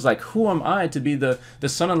 David was like, "Who am I to be the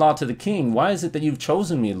son-in-law to the king? Why is it that you've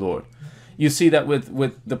chosen me, Lord?" You see that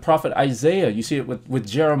with the prophet Isaiah. You see it with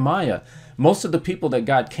Jeremiah. Most of the people that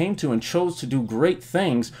God came to and chose to do great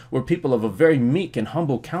things were people of a very meek and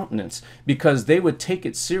humble countenance, because they would take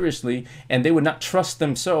it seriously and they would not trust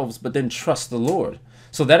themselves, but then trust the Lord.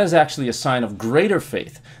 So that is actually a sign of greater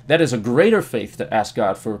faith. That is a greater faith to ask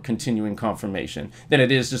God for continuing confirmation than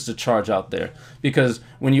it is just to charge out there. Because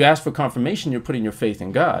when you ask for confirmation, you're putting your faith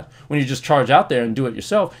in God. When you just charge out there and do it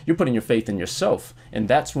yourself, you're putting your faith in yourself. And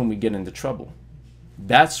that's when we get into trouble.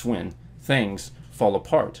 That's when things fall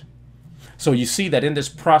apart. So you see that in this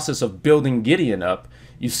process of building Gideon up,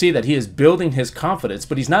 you see that he is building his confidence,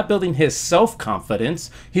 but he's not building his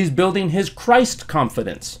self-confidence. He's building his Christ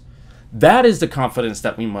confidence. That is the confidence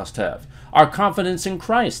that we must have. Our confidence in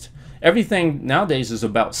Christ. Everything nowadays is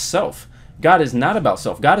about self. God is not about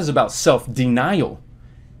self. God is about self-denial.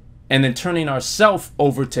 And then turning ourself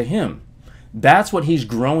over to him. That's what he's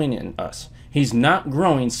growing in us. He's not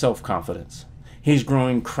growing self-confidence. He's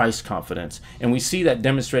growing Christ confidence. And we see that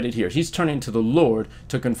demonstrated here. He's turning to the Lord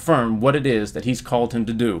to confirm what it is that he's called him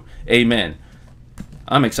to do. Amen.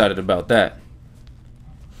 I'm excited about that.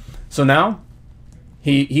 So now,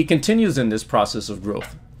 He continues in this process of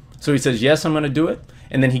growth. So he says, yes, I'm going to do it.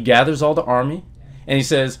 And then he gathers all the army. And he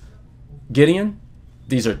says, Gideon,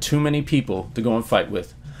 these are too many people to go and fight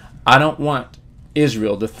with. I don't want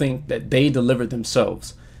Israel to think that they delivered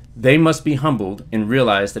themselves. They must be humbled and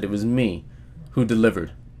realize that it was me who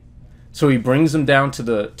delivered. So he brings them down to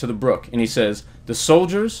the brook. And he says, the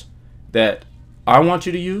soldiers that I want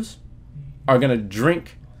you to use are going to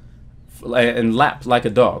drink and lap like a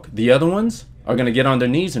dog. The other ones are going to get on their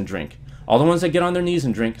knees and drink. All the ones that get on their knees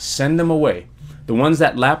and drink, send them away. The ones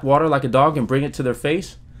that lap water like a dog and bring it to their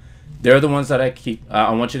face, they're the ones that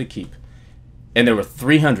I want you to keep. And there were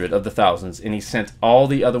 300 of the thousands, and he sent all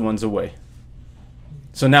the other ones away.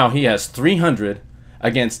 So now he has 300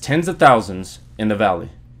 against tens of thousands in the valley.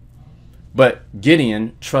 But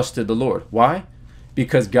Gideon trusted the Lord. Why?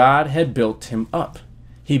 Because God had built him up.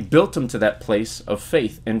 He built him to that place of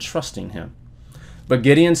faith and trusting him. But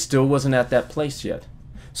Gideon still wasn't at that place yet.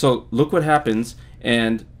 So look what happens,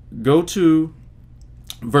 and go to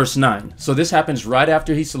verse 9. So this happens right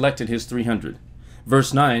after he selected his 300.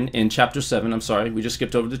 Verse 9 in chapter 7, I'm sorry, we just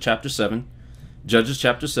skipped over to chapter 7. Judges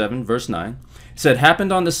chapter 7, verse 9. It said,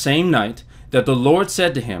 happened on the same night that the Lord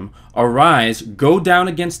said to him, arise, go down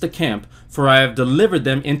against the camp, for I have delivered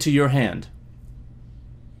them into your hand.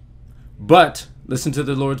 But, listen to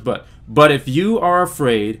the Lord's but if you are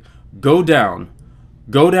afraid, go down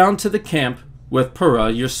to the camp with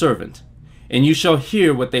Purah your servant, and you shall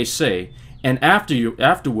hear what they say, and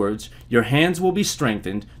afterwards your hands will be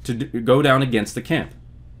strengthened to go down against the camp.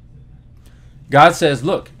 God says,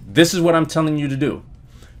 look, this is what I'm telling you to do.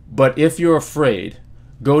 But if you're afraid,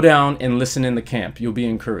 go down and listen in the camp. You'll be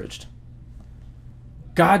encouraged.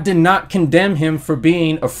 God did not condemn him for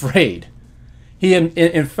being afraid.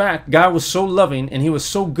 In fact, God was so loving and he was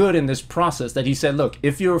so good in this process that he said, look,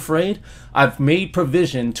 if you're afraid, I've made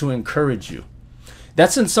provision to encourage you.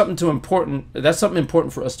 That's something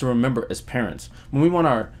important for us to remember as parents. When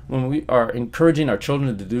we are encouraging our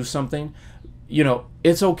children to do something,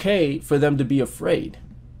 it's okay for them to be afraid.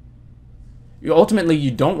 Ultimately,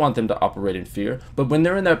 you don't want them to operate in fear, but when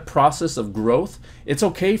they're in that process of growth, it's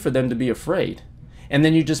okay for them to be afraid. And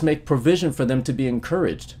then you just make provision for them to be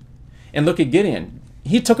encouraged. And look at Gideon.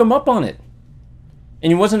 He took him up on it.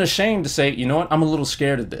 And he wasn't ashamed to say, you know what, I'm a little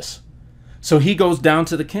scared of this. So he goes down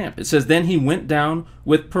to the camp. It says, then he went down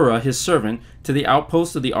with Purah, his servant, to the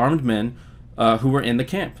outpost of the armed men who were in the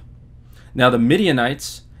camp. Now the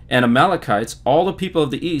Midianites and Amalekites, all the people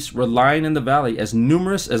of the east, were lying in the valley as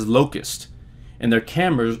numerous as locusts, and their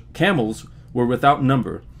camels were without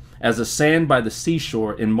number, as the sand by the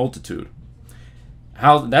seashore in multitude.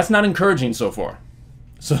 That's not encouraging so far.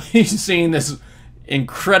 So he's seeing this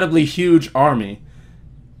incredibly huge army,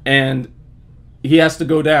 and he has to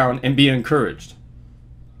go down and be encouraged.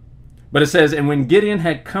 But it says, and when Gideon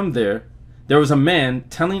had come there, There was a man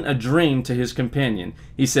telling a dream to his companion.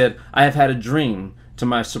 He said, I have had a dream. To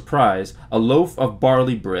my surprise, a loaf of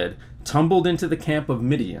barley bread tumbled into the camp of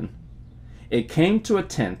Midian. It came to a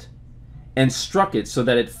tent and struck it so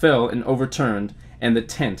that it fell and overturned, and the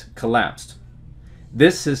tent collapsed.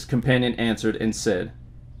 This his companion answered and said,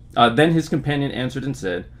 Then his companion answered and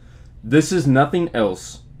said, This is nothing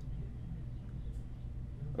else.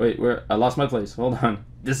 Wait, I lost my place. Hold on.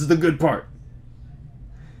 This is the good part.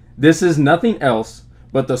 This is nothing else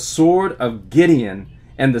but the sword of Gideon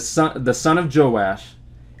and the son of Joash,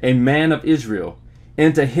 a man of Israel.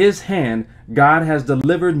 Into his hand God has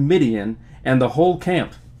delivered Midian and the whole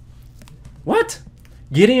camp. What?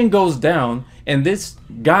 Gideon goes down, and this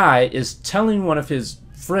guy is telling one of his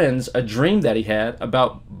friends a dream that he had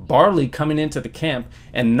about barley coming into the camp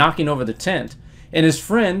and knocking over the tent. And his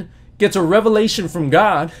friend gets a revelation from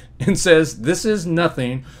God and says, this is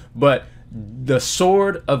nothing but the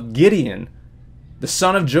sword of Gideon, the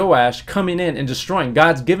son of Joash, coming in and destroying.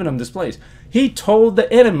 God's given him this place. He told the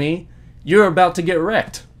enemy, you're about to get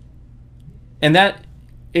wrecked. And that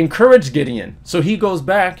encouraged Gideon. So he goes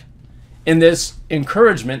back in this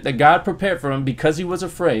encouragement that God prepared for him because he was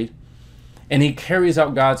afraid, and he carries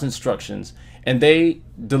out God's instructions, and they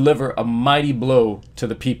deliver a mighty blow to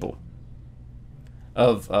the people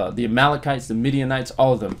of the Amalekites, the Midianites,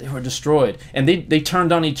 all of them. They were destroyed, and they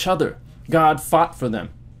turned on each other. God fought for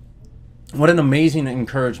them. What an amazing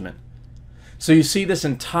encouragement. So you see this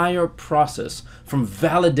entire process from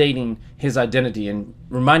validating his identity and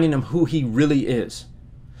reminding him who he really is,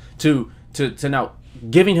 to now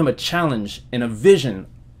giving him a challenge and a vision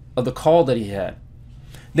of the call that he had.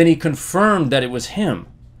 Then he confirmed that it was him.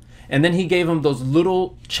 And then he gave him those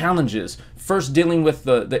little challenges, first dealing with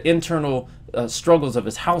the internal struggles of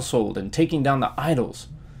his household and taking down the idols.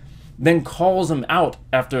 Then calls him out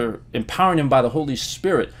after empowering him by the Holy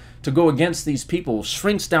Spirit to go against these people,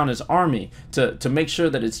 shrinks down his army to make sure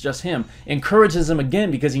that it's just him, encourages him again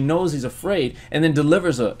because he knows he's afraid, and then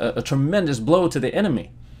delivers a tremendous blow to the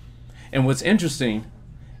enemy. And what's interesting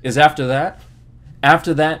is after that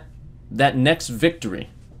next victory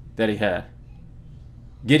that he had,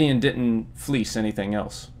 Gideon didn't fleece anything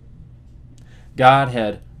else. God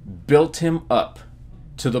had built him up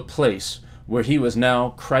to the place where he was now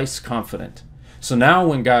Christ confident. So now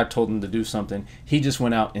when God told him to do something, he just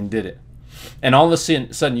went out and did it. And all of a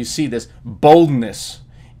sudden you see this boldness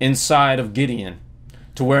inside of Gideon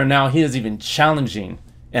to where now he is even challenging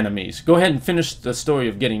enemies. Go ahead and finish the story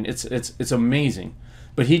of Gideon. It's amazing.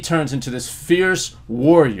 But he turns into this fierce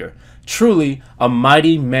warrior, truly a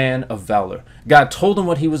mighty man of valor. God told him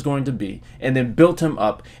what he was going to be and then built him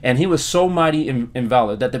up. And he was so mighty in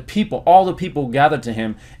valor that all the people gathered to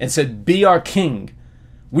him and said, be our king.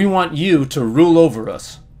 We want you to rule over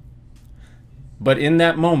us. But in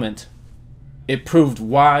that moment, it proved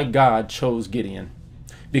why God chose Gideon.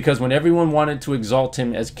 Because when everyone wanted to exalt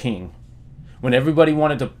him as king, when everybody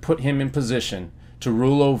wanted to put him in position to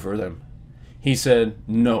rule over them, he said,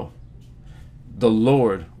 no, the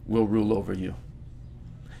Lord will rule over you.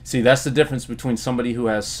 See, that's the difference between somebody who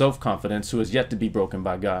has self-confidence, who has yet to be broken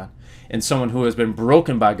by God, and someone who has been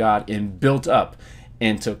broken by God and built up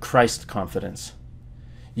into Christ confidence.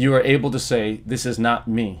 You are able to say, this is not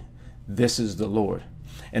me, this is the Lord.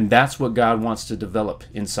 And that's what God wants to develop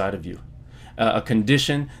inside of you. A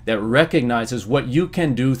condition that recognizes what you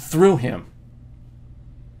can do through him.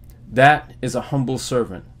 That is a humble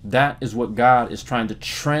servant. That is what God is trying to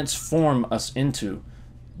transform us into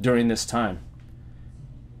during this time.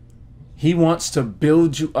 He wants to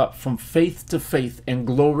build you up from faith to faith and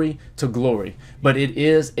glory to glory. But it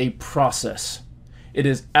is a process. It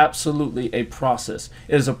is absolutely a process.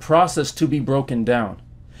 It is a process to be broken down.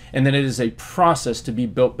 And then it is a process to be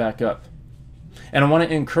built back up. And I want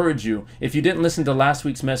to encourage you, if you didn't listen to last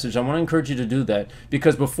week's message, I want to encourage you to do that.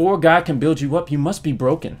 Because before God can build you up, you must be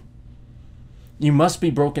broken. You must be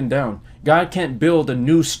broken down. God can't build a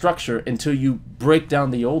new structure until you break down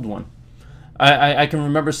the old one. I can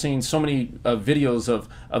remember seeing so many videos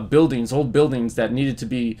of buildings, old buildings that needed to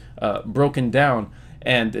be broken down.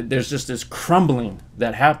 And there's just this crumbling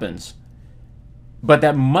that happens. But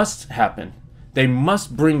that must happen. They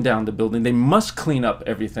must bring down the building. They must clean up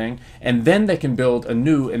everything. And then they can build a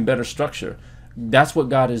new and better structure. That's what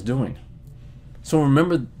God is doing. So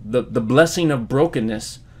remember, the blessing of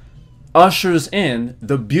brokenness ushers in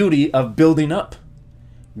the beauty of building up.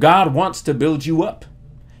 God wants to build you up.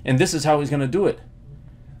 And this is how he's going to do it.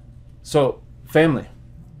 So, family,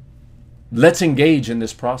 let's engage in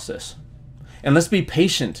this process. And let's be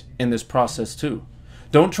patient in this process too.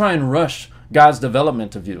 Don't try and rush God's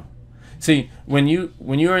development of you. See, when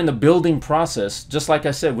you're in the building process, just like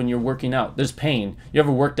I said, when you're working out, there's pain. You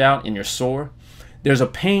ever worked out and you're sore? There's a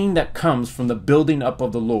pain that comes from the building up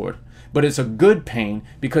of the Lord. But it's a good pain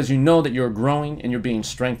because you know that you're growing and you're being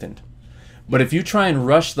strengthened. But if you try and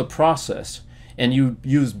rush the process and you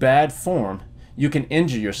use bad form, you can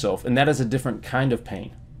injure yourself, and that is a different kind of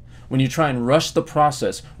pain. When you try and rush the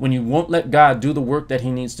process, when you won't let God do the work that he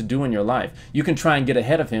needs to do in your life, you can try and get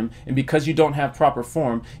ahead of him, and because you don't have proper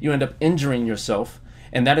form, you end up injuring yourself,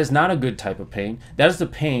 and that is not a good type of pain. That is the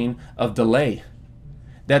pain of delay.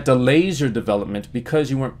 That delays your development because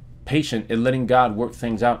you weren't patient in letting God work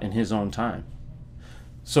things out in his own time.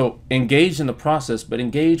 So engage in the process, but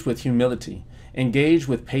engage with humility. Engage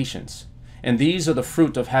with patience. And these are the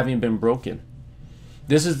fruit of having been broken.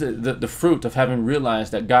 This is the fruit of having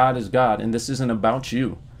realized that God is God, and this isn't about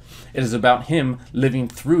you. It is about him living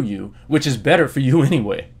through you, which is better for you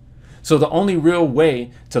anyway. So the only real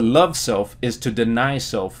way to love self is to deny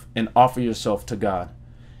self and offer yourself to God.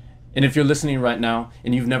 And if you're listening right now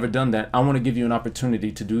and you've never done that, I want to give you an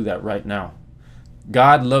opportunity to do that right now.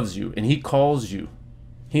 God loves you and he calls you.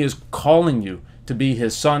 He is calling you to be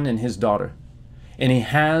his son and his daughter. And he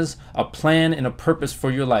has a plan and a purpose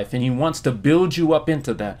for your life. And he wants to build you up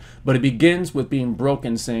into that. But it begins with being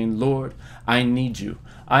broken, saying, Lord, I need you.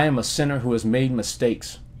 I am a sinner who has made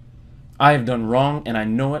mistakes. I have done wrong and I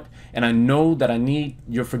know it. And I know that I need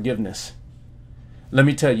your forgiveness. Let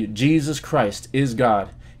me tell you, Jesus Christ is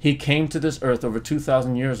God. He came to this earth over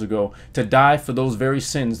 2,000 years ago to die for those very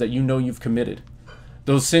sins that you know you've committed.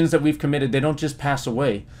 Those sins that we've committed, they don't just pass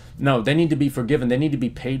away. No, they need to be forgiven. They need to be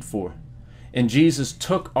paid for. And Jesus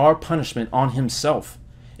took our punishment on himself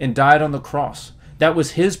and died on the cross. That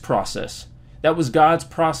was his process. That was God's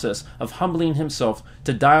process of humbling himself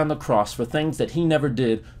to die on the cross for things that he never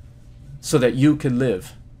did so that you could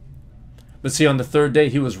live. But see, on the third day,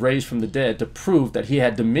 he was raised from the dead to prove that he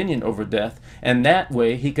had dominion over death, and that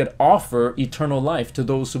way he could offer eternal life to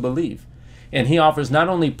those who believe. And he offers not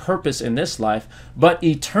only purpose in this life, but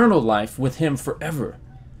eternal life with him forever.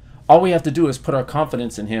 All we have to do is put our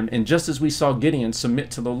confidence in him, and just as we saw Gideon submit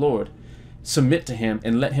to the Lord, submit to him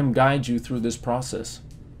and let him guide you through this process.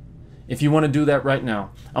 If you want to do that right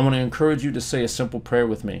now, I want to encourage you to say a simple prayer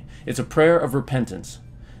with me. It's a prayer of repentance.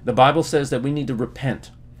 The Bible says that we need to repent.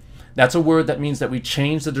 That's a word that means that we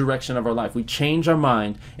change the direction of our life. We change our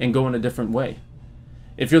mind and go in a different way.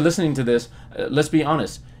 If you're listening to this, let's be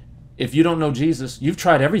honest. If you don't know Jesus, you've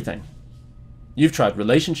tried everything. You've tried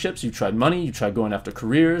relationships, you've tried money, you've tried going after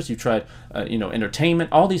careers, you've tried entertainment,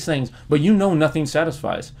 all these things, but you know nothing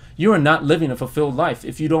satisfies. You are not living a fulfilled life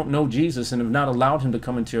if you don't know Jesus and have not allowed him to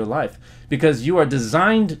come into your life, because you are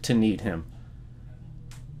designed to need him.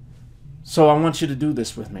 So I want you to do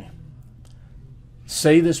this with me.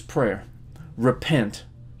 Say this prayer. Repent.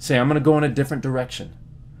 Say, I'm going to go in a different direction.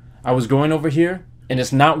 I was going over here and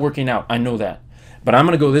it's not working out. I know that. But I'm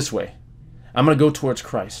going to go this way. I'm going to go towards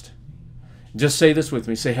Christ. Just say this with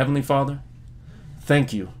me. Say, Heavenly Father,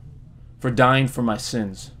 thank you for dying for my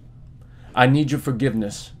sins. I need your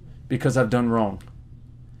forgiveness because I've done wrong.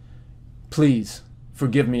 Please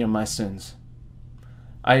forgive me of my sins.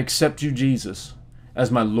 I accept you, Jesus,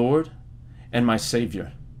 as my Lord and my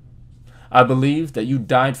Savior. I believe that you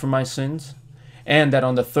died for my sins and that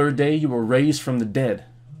on the third day you were raised from the dead,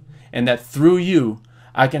 and that through you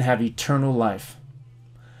I can have eternal life.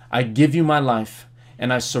 I give you my life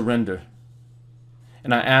and I surrender.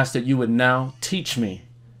 And I ask that you would now teach me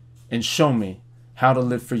and show me how to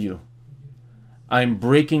live for you. I am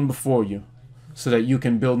breaking before you so that you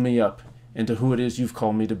can build me up into who it is you've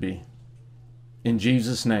called me to be. In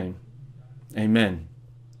Jesus' name, amen.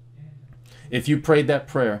 If you prayed that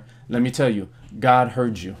prayer, let me tell you, God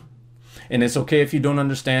heard you. And it's okay if you don't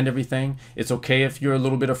understand everything. It's okay if you're a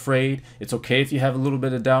little bit afraid. It's okay if you have a little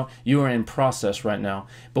bit of doubt. You are in process right now.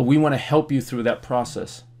 But we want to help you through that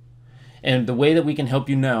process. And the way that we can help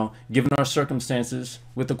you now, given our circumstances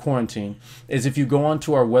with the quarantine, is if you go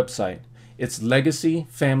onto our website. It's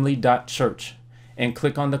legacyfamily.church and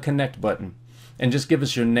click on the connect button. And just give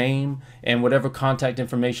us your name and whatever contact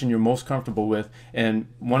information you're most comfortable with. And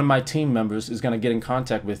one of my team members is going to get in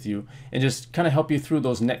contact with you and just kind of help you through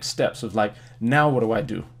those next steps of like, now what do I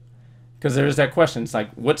do? Because there's that question. It's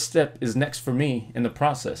like, what step is next for me in the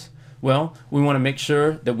process? Well, we want to make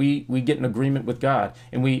sure that we get in agreement with God,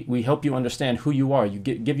 and we help you understand who you are.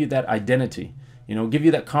 Give you that identity, give you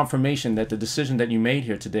that confirmation that the decision that you made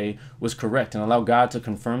here today was correct, and allow God to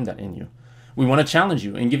confirm that in you. We want to challenge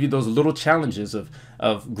you and give you those little challenges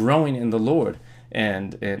of growing in the Lord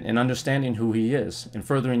and understanding who He is and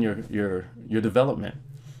furthering your development.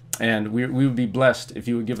 And we would be blessed if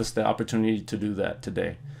you would give us the opportunity to do that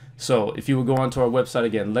today. So if you would go onto our website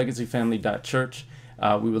again, legacyfamily.church,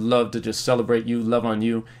 we would love to just celebrate you, love on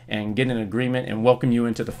you, and get in agreement and welcome you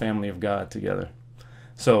into the family of God together.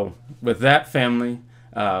 So with that, family,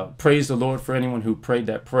 praise the Lord for anyone who prayed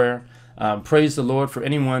that prayer. Praise the Lord for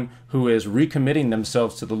anyone who is recommitting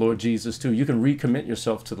themselves to the Lord Jesus too. You can recommit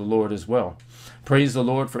yourself to the Lord as well. Praise the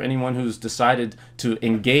Lord for anyone who's decided to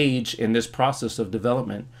engage in this process of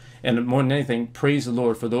development. And more than anything, praise the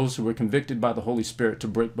Lord for those who were convicted by the Holy Spirit to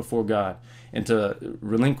break before God and to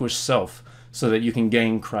relinquish self so that you can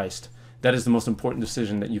gain Christ. That is the most important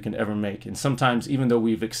decision that you can ever make. And sometimes, even though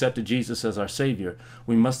we've accepted Jesus as our Savior,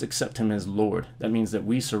 we must accept him as Lord. That means that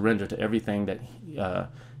we surrender to everything that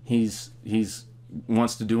he's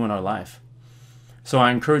wants to do in our life. So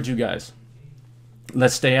I encourage you guys,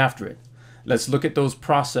 let's stay after it. Let's look at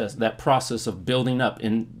that process of building up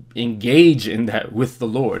and engage in that with the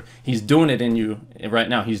Lord. He's doing it in you right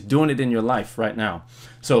now. He's doing it in your life right now.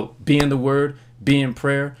 So be in the Word, be in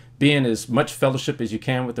prayer, be in as much fellowship as you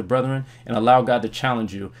can with the brethren, and allow God to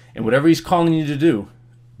challenge you. And whatever he's calling you to do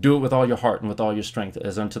it with all your heart and with all your strength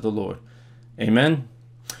as unto the Lord. Amen.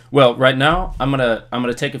 Well, right now I'm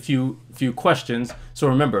gonna take a few questions. So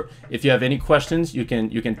remember, if you have any questions, you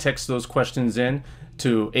can text those questions in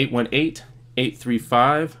to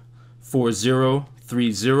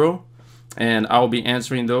 818-835-4030, and I'll be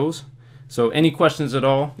answering those. So any questions at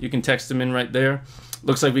all, you can text them in right there.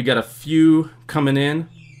 Looks like we got a few coming in.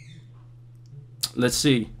 Let's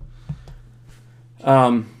see.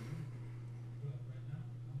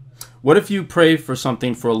 What if you pray for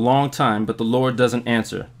something for a long time, but the Lord doesn't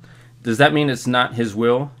answer? Does that mean it's not his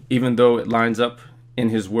will, even though it lines up in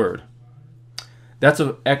his word? That's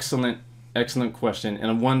an excellent question,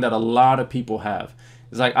 and one that a lot of people have.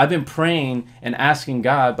 It's like, I've been praying and asking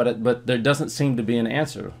God, but there doesn't seem to be an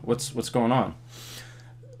answer. What's going on?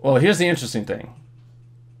 Well, here's the interesting thing.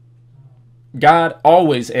 God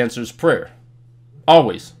always answers prayer.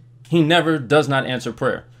 Always. He never does not answer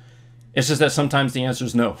prayer. It's just that sometimes the answer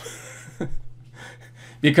is no.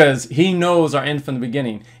 Because he knows our end from the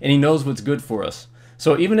beginning, and he knows what's good for us.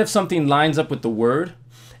 So even if something lines up with the word,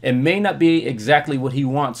 it may not be exactly what he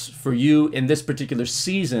wants for you in this particular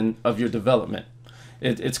season of your development.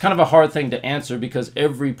 It's kind of a hard thing to answer because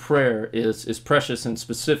every prayer is precious and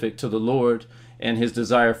specific to the Lord and his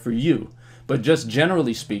desire for you. But just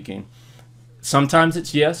generally speaking, sometimes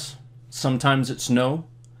it's yes, sometimes it's no,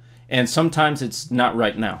 and sometimes it's not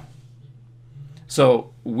right now.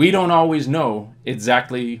 So we don't always know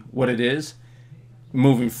exactly what it is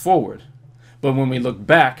moving forward. But when we look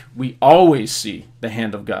back, we always see the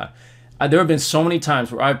hand of God. There have been so many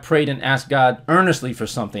times where I've prayed and asked God earnestly for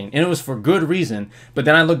something, and it was for good reason. But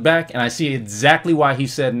then I look back and I see exactly why he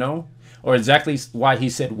said no, or exactly why he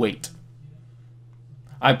said wait.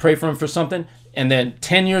 I pray for him for something, and then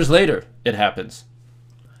 10 years later, it happens.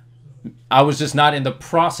 I was just not in the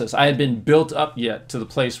process. I had been built up yet to the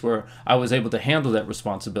place where I was able to handle that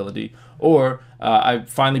responsibility. Or I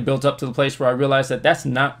finally built up to the place where I realized that that's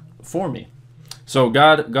not for me. So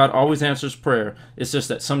God always answers prayer. It's just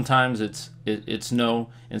that sometimes it's no,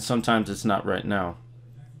 and sometimes it's not right now.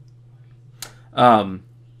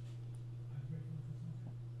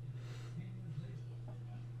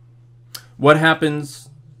 What happens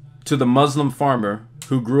to the Muslim farmer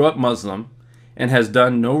who grew up Muslim and has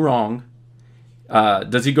done no wrong?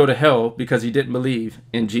 Does he go to hell because he didn't believe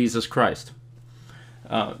in Jesus Christ?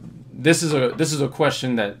 This is a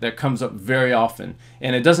question that comes up very often,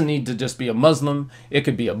 and it doesn't need to just be a Muslim. It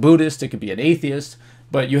could be a Buddhist, it could be an atheist,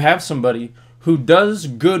 but you have somebody who does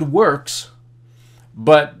good works,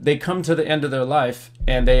 but they come to the end of their life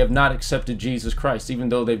and they have not accepted Jesus Christ, even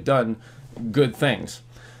though they've done good things.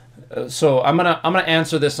 So I'm gonna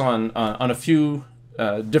answer this on a few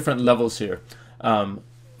different levels here.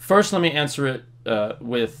 First, let me answer it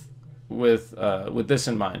with this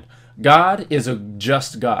in mind. God is a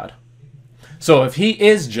just God. So if he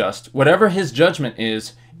is just, whatever his judgment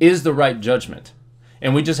is the right judgment.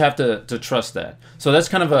 And we just have to trust that. So that's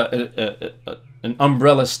kind of an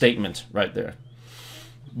umbrella statement right there.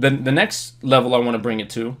 The next level I want to bring it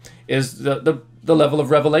to is the level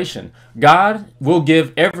of revelation. God will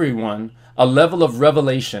give everyone a level of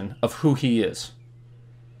revelation of who he is.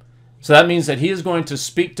 So that means that he is going to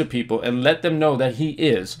speak to people and let them know that he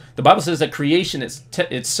is. The Bible says that creation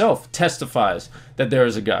itself testifies that there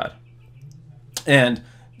is a God. And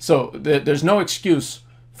so there's no excuse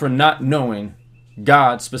for not knowing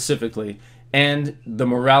God specifically and the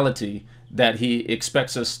morality that he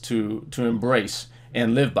expects us to embrace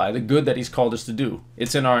and live by, the good that he's called us to do.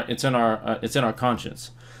 It's in our conscience.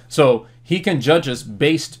 So he can judge us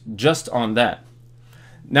based just on that.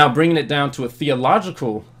 Now bringing it down to a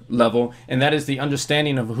theological level, and that is the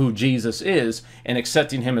understanding of who Jesus is and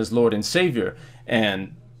accepting him as Lord and Savior.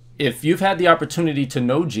 And if you've had the opportunity to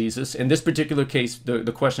know Jesus, in this particular case,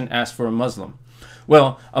 the question asked for a Muslim.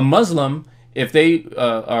 Well, a Muslim, if they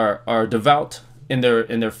are devout in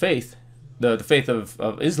their faith, the faith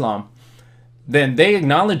of Islam, then they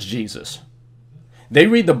acknowledge Jesus. They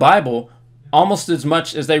read the Bible almost as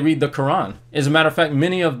much as they read the Quran. As a matter of fact,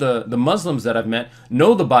 many of the Muslims that I've met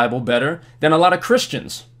know the Bible better than a lot of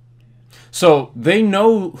Christians. So they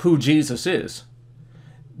know who Jesus is.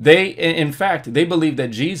 In fact, they believe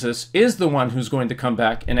that Jesus is the one who's going to come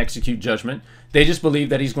back and execute judgment. They just believe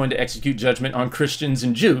that he's going to execute judgment on Christians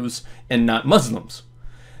and Jews and not Muslims.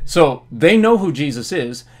 So they know who Jesus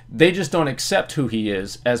is. They just don't accept who he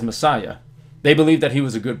is as Messiah. They believe that he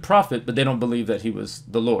was a good prophet, but they don't believe that he was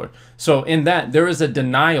the Lord. So in that, there is a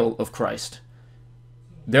denial of Christ.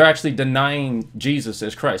 They're actually denying Jesus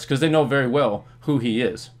as Christ because they know very well who he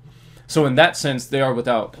is. So in that sense, they are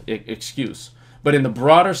without excuse. But in the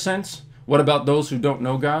broader sense, what about those who don't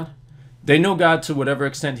know God? They know God to whatever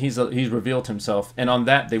extent he's revealed himself, and on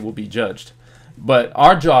that they will be judged. But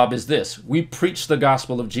our job is this. We preach the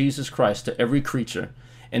gospel of Jesus Christ to every creature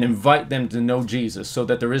and invite them to know Jesus so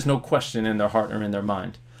that there is no question in their heart or in their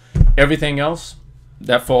mind. Everything else,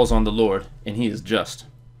 that falls on the Lord, and he is just.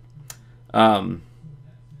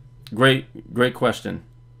 Great question.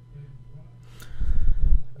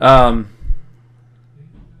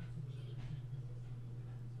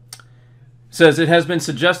 Says, it has been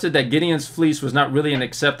suggested that Gideon's fleece was not really an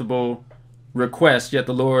acceptable request, yet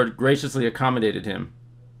the Lord graciously accommodated him.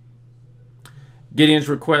 Gideon's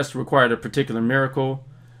request required a particular miracle.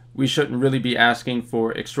 We shouldn't really be asking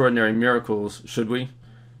for extraordinary miracles, should we?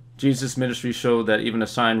 Jesus' ministry showed that even a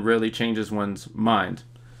sign rarely changes one's mind.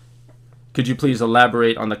 Could you please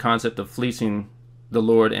elaborate on the concept of fleecing the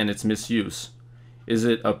Lord and its misuse? Is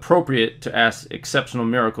it appropriate to ask exceptional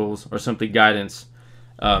miracles or simply guidance,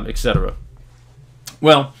 etc.?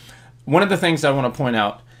 Well, one of the things I want to point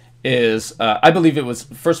out is I believe it was,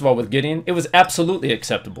 first of all, with Gideon, it was absolutely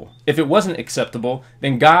acceptable. If it wasn't acceptable,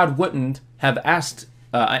 then God wouldn't have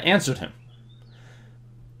answered him.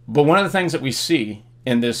 But one of the things that we see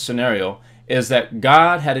in this scenario is that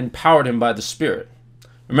God had empowered him by the Spirit.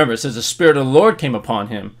 Remember, it says the Spirit of the Lord came upon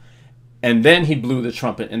him, and then he blew the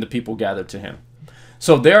trumpet and the people gathered to him.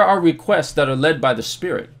 So there are requests that are led by the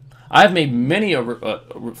Spirit. I've made many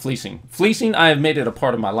fleecing. Fleecing, I have made it a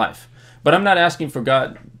part of my life. But I'm not asking for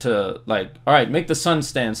God to, like, all right, make the sun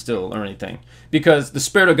stand still or anything. Because the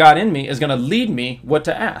Spirit of God in me is going to lead me what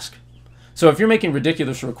to ask. So if you're making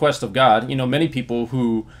ridiculous requests of God, you know, many people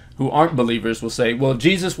who aren't believers will say, well, if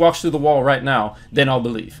Jesus walks through the wall right now, then I'll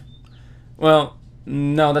believe. Well,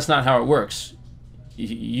 no, that's not how it works.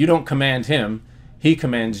 You don't command him. He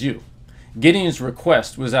commands you. Gideon's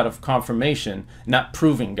request was out of confirmation, not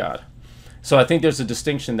proving God. So I think there's a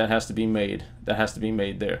distinction that has to be made.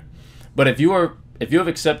 There. But if you have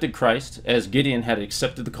accepted Christ as Gideon had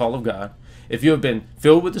accepted the call of God, if you have been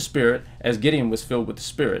filled with the Spirit as Gideon was filled with the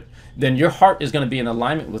Spirit, then your heart is going to be in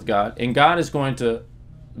alignment with God, and God is going to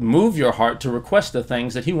move your heart to request the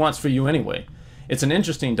things that he wants for you anyway. It's an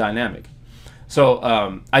interesting dynamic.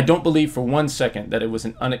 So I don't believe for 1 second that it was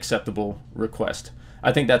an unacceptable request.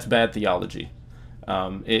 I think that's bad theology.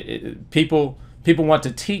 People want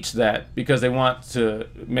to teach that because they want to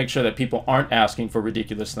make sure that people aren't asking for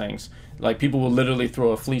ridiculous things. Like people will literally throw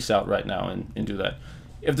a fleece out right now and do that.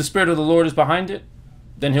 If the Spirit of the Lord is behind it,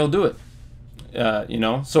 then he'll do it. You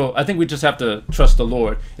know, so I think we just have to trust the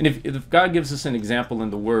Lord. And if God gives us an example in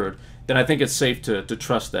the Word, then I think it's safe to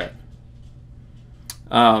trust that.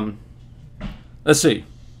 Let's see.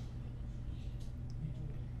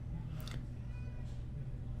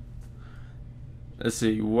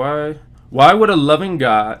 Why would a loving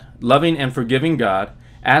and forgiving God,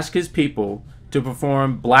 ask his people to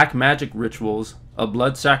perform black magic rituals of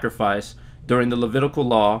blood sacrifice during the Levitical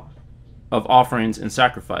law of offerings and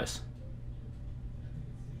sacrifice?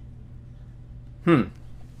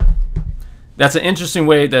 That's an interesting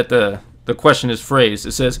way that the question is phrased.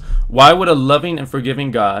 It says, why would a loving and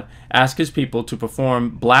forgiving God ask his people to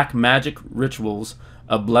perform black magic rituals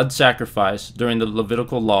of blood sacrifice during the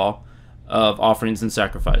Levitical law of offerings and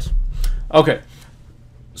sacrifice? Okay,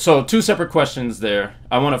 so two separate questions there.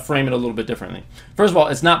 I want to frame it a little bit differently. First of all,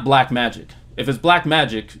 it's not black magic. If it's black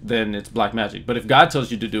magic, then it's black magic. But if God tells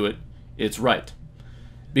you to do it, it's right.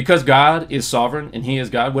 Because God is sovereign and he is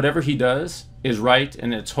God, whatever he does is right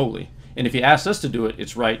and it's holy. And if he asks us to do it,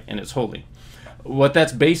 it's right and it's holy. What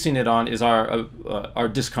that's basing it on is our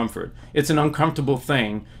discomfort. It's an uncomfortable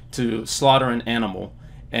thing to slaughter an animal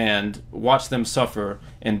and watch them suffer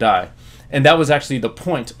and die. And that was actually the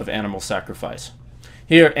point of animal sacrifice.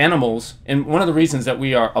 Here, animals, and one of the reasons that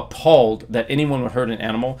we are appalled that anyone would hurt an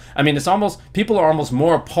animal, I mean, it's almost, people are almost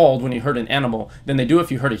more appalled when you hurt an animal than they do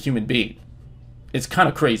if you hurt a human being. It's kind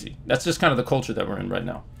of crazy. That's just kind of the culture that we're in right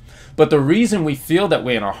now. But the reason we feel that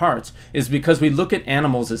way in our hearts is because we look at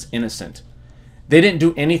animals as innocent. They didn't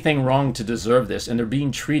do anything wrong to deserve this, and they're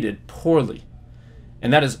being treated poorly.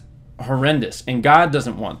 And that is horrendous. And God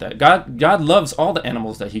doesn't want that. God loves all the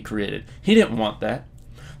animals that he created. He didn't want that.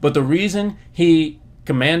 But the reason he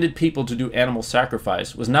commanded people to do animal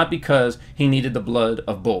sacrifice was not because he needed the blood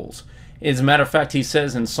of bulls. As a matter of fact, he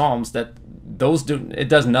says in Psalms that it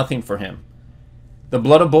does nothing for him. The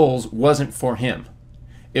blood of bulls wasn't for him.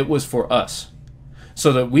 It was for us.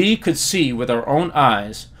 So that we could see with our own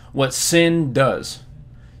eyes what sin does.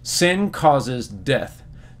 Sin causes death.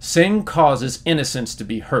 Sin causes innocence to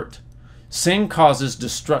be hurt. Sin causes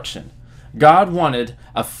destruction. God wanted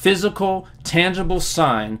a physical, tangible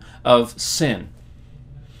sign of sin.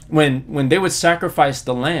 When they would sacrifice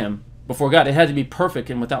the lamb before God, it had to be perfect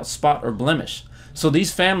and without spot or blemish. So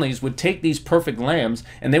these families would take these perfect lambs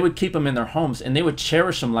and they would keep them in their homes and they would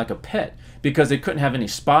cherish them like a pet because they couldn't have any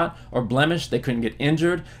spot or blemish. They couldn't get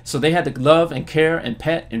injured. So they had to love and care and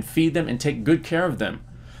pet and feed them and take good care of them.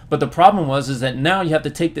 But the problem is that now you have to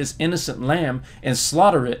take this innocent lamb and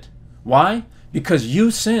slaughter it. Why? Because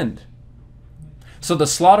you sinned. So the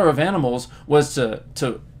slaughter of animals was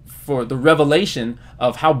for the revelation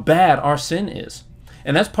of how bad our sin is.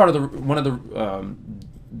 And that's part of one of the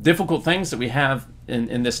difficult things that we have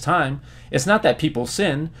in this time. It's not that people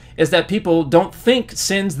sin, it's that people don't think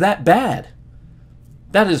sin's that bad.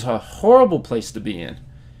 That is a horrible place to be in.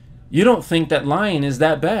 You don't think that lying is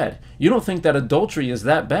that bad. You don't think that adultery is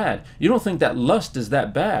that bad. You don't think that lust is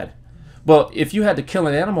that bad. Well, if you had to kill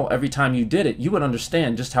an animal every time you did it, you would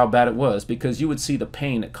understand just how bad it was because you would see the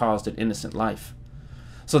pain it caused an innocent life.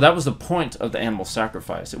 So that was the point of the animal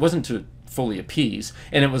sacrifice. It wasn't to fully appease,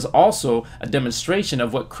 and it was also a demonstration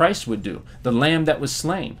of what Christ would do, the lamb that was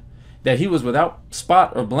slain, that he was without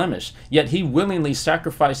spot or blemish, yet he willingly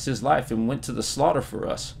sacrificed his life and went to the slaughter for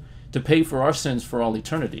us to pay for our sins for all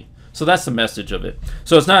eternity. So that's the message of it.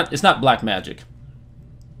 So it's not black magic.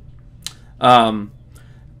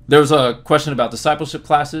 There was a question about discipleship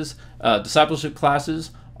classes. Discipleship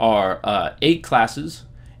classes are 8 classes,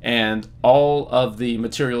 and all of the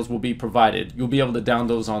materials will be provided. You'll be able to download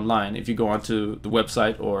those online if you go onto the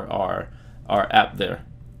website or our app there.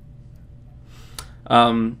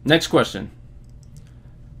 Next question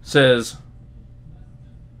says,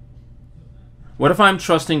 what if I'm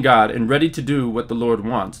trusting God and ready to do what the Lord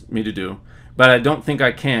wants me to do, but I don't think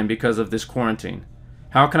I can because of this quarantine?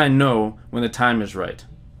 How can I know when the time is right?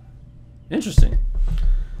 Interesting.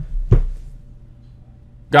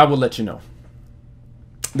 God will let you know.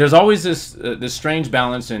 There's always this strange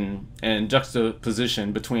balance and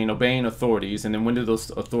juxtaposition between obeying authorities and then when do those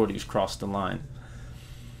authorities cross the line.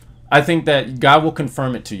 I think that God will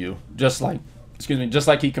confirm it to you, just like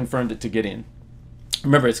he confirmed it to Gideon.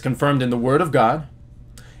 Remember, it's confirmed in the Word of God,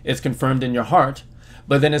 it's confirmed in your heart,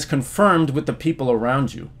 but then it's confirmed with the people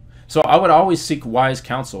around you. So I would always seek wise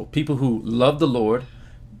counsel, people who love the Lord,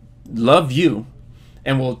 love you,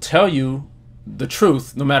 and will tell you the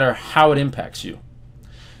truth no matter how it impacts you.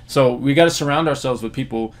 So we got to surround ourselves with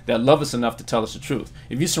people that love us enough to tell us the truth.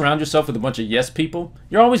 If you surround yourself with a bunch of yes people,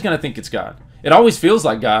 you're always going to think it's God. It always feels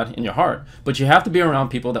like God in your heart, but you have to be around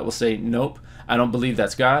people that will say, nope, I don't believe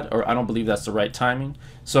that's God, or I don't believe that's the right timing.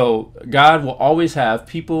 So God will always have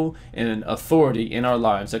people in authority in our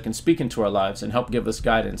lives that can speak into our lives and help give us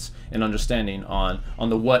guidance and understanding on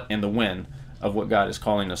the what and the when of what God is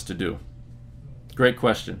calling us to do. Great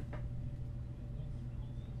question.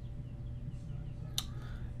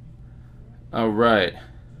 All right.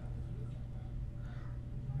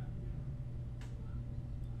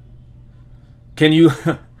 Can you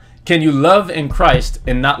love in Christ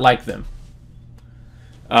and not like them?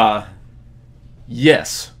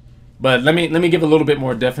 Yes, but let me give a little bit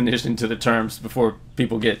more definition to the terms before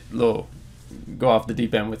people go off the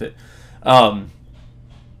deep end with it.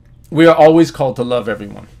 We are always called to love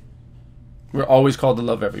everyone. We're always called to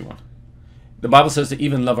love everyone. The Bible says to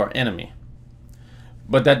even love our enemy.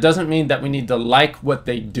 But that doesn't mean that we need to like what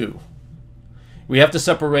they do. We have to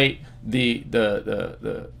separate the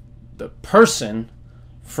person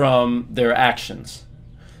from their actions.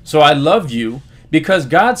 So I love you because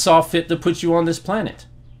God saw fit to put you on this planet.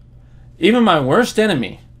 Even my worst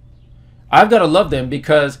enemy, I've got to love them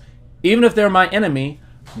because even if they're my enemy,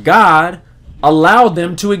 God allowed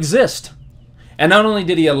them to exist. And not only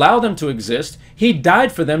did he allow them to exist, he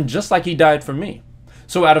died for them just like he died for me.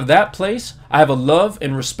 So out of that place, I have a love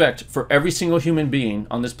and respect for every single human being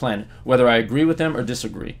on this planet, whether I agree with them or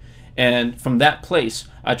disagree. And from that place,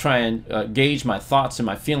 I try and gauge my thoughts and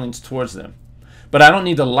my feelings towards them. But I don't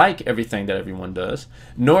need to like everything that everyone does,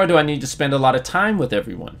 nor do I need to spend a lot of time with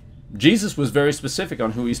everyone. Jesus was very specific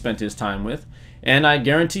on who he spent his time with, and I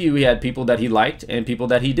guarantee you he had people that he liked and people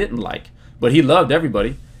that he didn't like. But he loved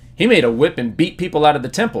everybody. He made a whip and beat people out of the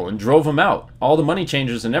temple and drove them out, all the money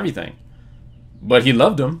changers and everything. But he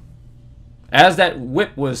loved them. As that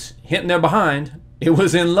whip was hitting their behind, it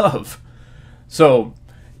was in love. So,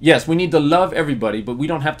 yes, we need to love everybody, but we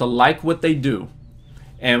don't have to like what they do.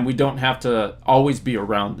 And we don't have to always be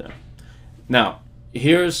around them. Now,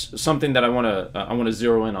 here's something that I want to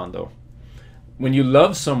zero in on, though. When you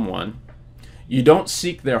love someone, you don't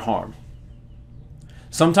seek their harm.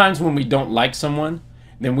 Sometimes when we don't like someone,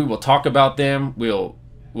 then we will talk about them.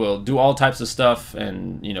 We'll do all types of stuff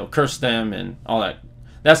and, curse them and all that.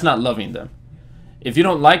 That's not loving them. If you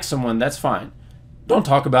don't like someone, that's fine. Don't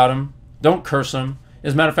talk about them. Don't curse them.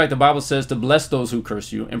 As a matter of fact, the Bible says to bless those who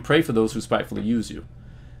curse you and pray for those who spitefully use you.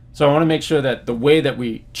 So I want to make sure that the way that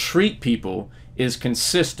we treat people is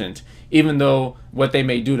consistent, even though what they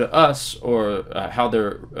may do to us or how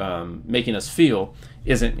they're making us feel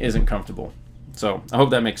isn't comfortable. So I hope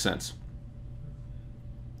that makes sense.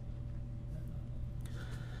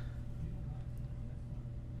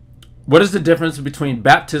 What is the difference between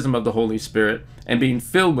baptism of the Holy Spirit and being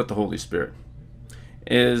filled with the Holy Spirit?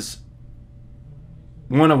 Is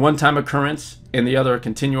one a one-time occurrence and the other a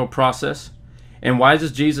continual process? And why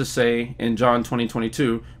does Jesus say in John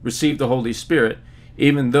 20:22, receive the Holy Spirit,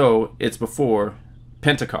 even though it's before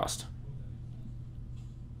Pentecost?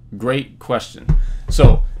 Great question.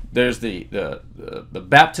 So there's the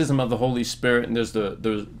baptism of the Holy Spirit, and there's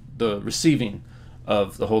the receiving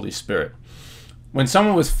of the Holy Spirit. When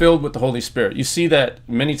someone was filled with the Holy Spirit, you see that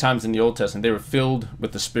many times in the Old Testament, they were filled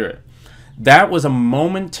with the Spirit. That was a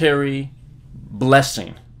momentary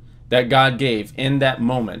blessing that God gave in that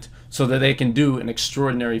moment so that they can do an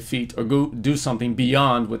extraordinary feat or do something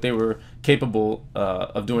beyond what they were capable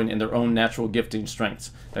of doing in their own natural gifting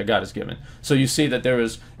strengths that God has given. So you see that there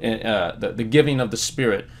is the giving of the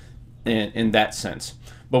Spirit in that sense.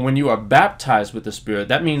 But when you are baptized with the Spirit,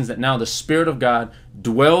 that means that now the Spirit of God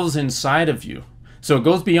dwells inside of you. So it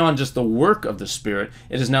goes beyond just the work of the Spirit.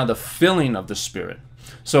 It is now the filling of the Spirit.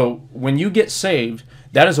 So when you get saved,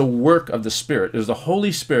 that is a work of the Spirit. It was the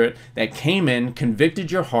Holy Spirit that came in,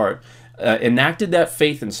 convicted your heart, enacted that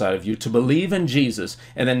faith inside of you to believe in Jesus,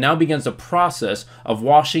 and then now begins the process of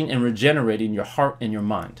washing and regenerating your heart and your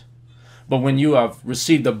mind. But when you have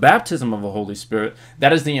received the baptism of the Holy Spirit,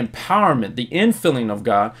 that is the empowerment, the infilling of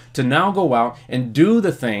God to now go out and do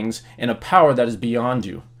the things in a power that is beyond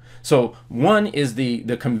you. So one is the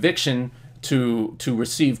conviction to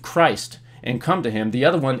receive Christ and come to him. The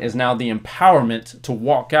other one is now the empowerment to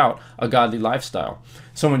walk out a godly lifestyle.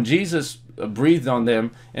 So when Jesus breathed on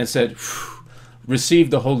them and said,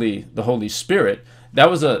 receive the Holy Spirit,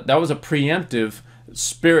 that was a preemptive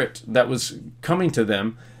spirit that was coming to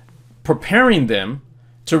them, preparing them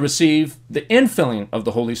to receive the infilling of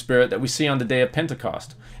the Holy Spirit that we see on the day of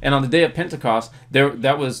Pentecost. And on the day of Pentecost,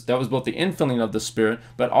 that was both the infilling of the Spirit,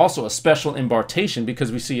 but also a special impartation,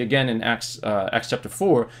 because we see again in Acts chapter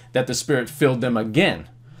 4 that the Spirit filled them again.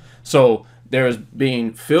 So there's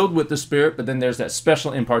being filled with the Spirit, but then there's that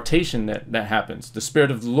special impartation that happens. The Spirit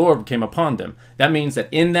of the Lord came upon them. That means that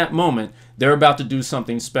in that moment, they're about to do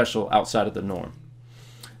something special outside of the norm.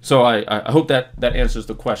 So I hope that answers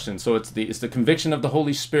the question. So it's the conviction of the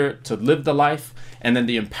Holy Spirit to live the life, and then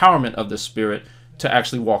the empowerment of the Spirit to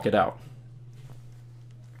actually walk it out.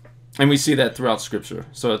 And we see that throughout Scripture.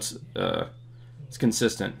 So it's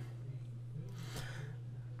consistent.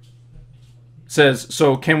 It says,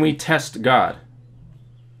 so can we test God?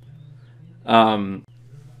 It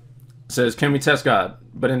says, can we test God?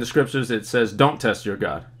 But in the Scriptures it says, don't test your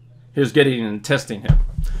God. Here's Gideon and testing him.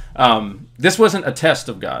 This wasn't a test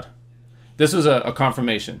of God. This was a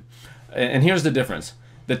confirmation. And here's the difference.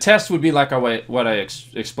 The test would be like what I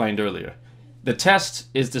explained earlier. The test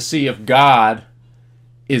is to see if God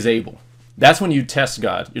is able. That's when you test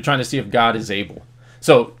God. You're trying to see if God is able.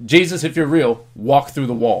 So, Jesus, if you're real, walk through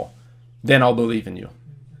the wall. Then I'll believe in you.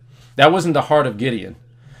 That wasn't the heart of Gideon.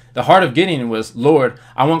 The heart of Gideon was, Lord,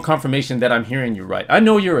 I want confirmation that I'm hearing you right. I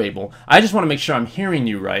know you're able. I just want to make sure I'm hearing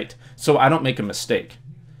you right so I don't make a mistake.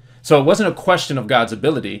 So it wasn't a question of God's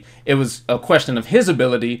ability. It was a question of his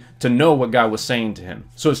ability to know what God was saying to him.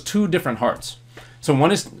 So it's two different hearts. So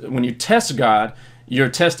one is when you test God, you're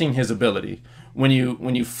testing his ability. When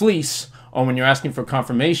you fleece, or when you're asking for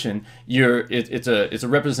confirmation, it's a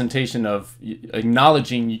representation of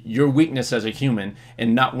acknowledging your weakness as a human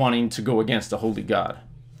and not wanting to go against a holy God.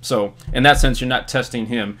 So in that sense, you're not testing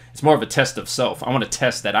him. It's more of a test of self. I want to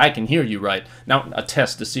test that I can hear you right, not a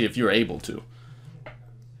test to see if you're able to.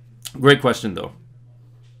 Great question, though.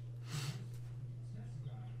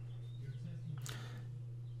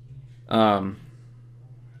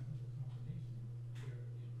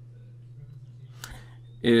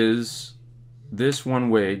 Is this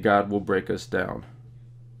one way God will break us down?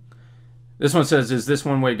 This one says, is this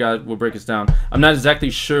one way God will break us down? I'm not exactly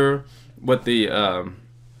sure what the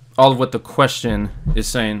all of what the question is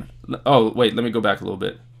saying. Oh, wait, let me go back a little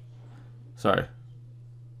bit. Sorry.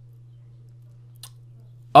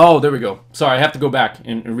 Oh, there we go. Sorry, I have to go back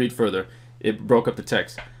and read further. It broke up the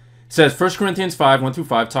text. It says 1 Corinthians 5, 1 through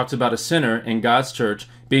 5 talks about a sinner in God's church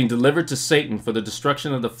being delivered to Satan for the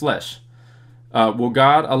destruction of the flesh. Will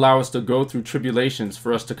God allow us to go through tribulations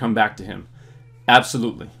for us to come back to him?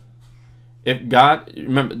 Absolutely. If God,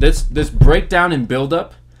 remember, this breakdown and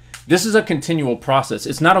buildup, this is a continual process.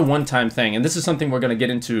 It's not a one-time thing, and this is something we're going to get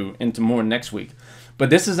into more next week. But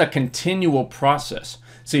this is a continual process.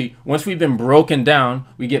 See, once we've been broken down,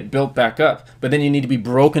 we get built back up. But then you need to be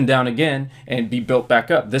broken down again and be built back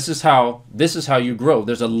up. This is how you grow.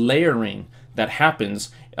 There's a layering that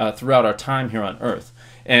happens throughout our time here on earth.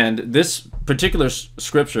 And this particular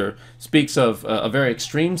scripture speaks of a very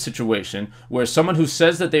extreme situation where someone who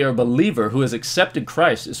says that they are a believer, who has accepted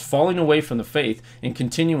Christ, is falling away from the faith and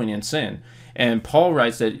continuing in sin. And Paul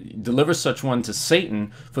writes that deliver such one to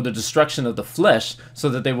Satan for the destruction of the flesh, so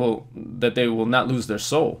that they will not lose their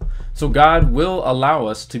soul. So God will allow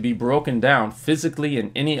us to be broken down physically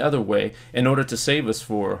and any other way in order to save us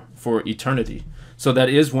for eternity. So that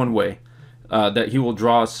is one way that he will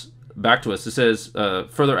draw us back to us. It says,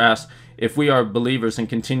 further asks, if we are believers and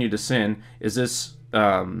continue to sin, is this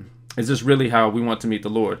really how we want to meet the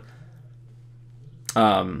Lord?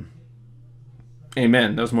 Amen.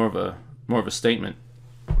 That was more of a statement.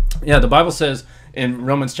 Yeah, the Bible says in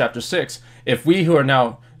Romans chapter 6, if we who have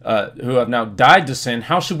now died to sin,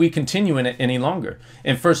 how should we continue in it any longer?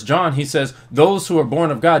 In 1 John, he says, those who are born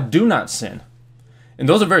of God do not sin. And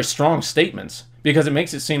those are very strong statements, because it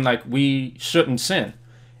makes it seem like we shouldn't sin.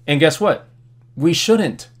 And guess what? We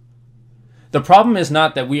shouldn't. The problem is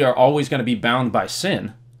not that we are always going to be bound by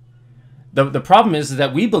sin. The problem is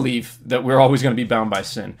that we believe that we're always going to be bound by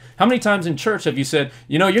sin. How many times in church have you said,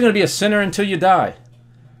 you're going to be a sinner until you die?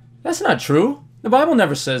 That's not true. The Bible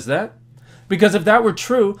never says that. Because if that were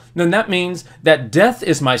true, then that means that death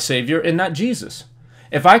is my Savior and not Jesus.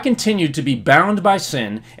 If I continue to be bound by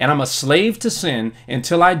sin and I'm a slave to sin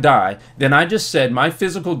until I die, then I just said my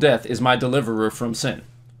physical death is my deliverer from sin.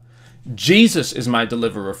 Jesus is my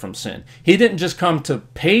deliverer from sin. He didn't just come to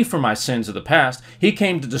pay for my sins of the past. He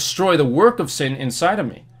came to destroy the work of sin inside of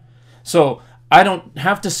me. So I don't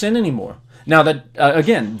have to sin anymore. Now that,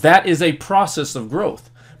 again, that is a process of growth.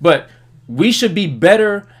 But we should be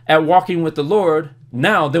better at walking with the Lord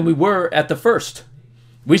now than we were at the first.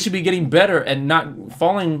 We should be getting better at not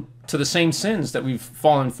falling to the same sins that we've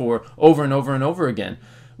fallen for over and over and over again.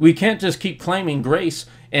 We can't just keep claiming grace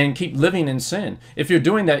and keep living in sin. If you're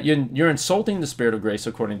doing that, you're insulting the Spirit of grace,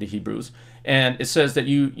 according to Hebrews. And it says that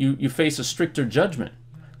you face a stricter judgment.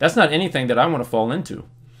 That's not anything that I want to fall into.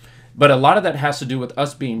 But a lot of that has to do with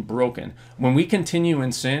us being broken. When we continue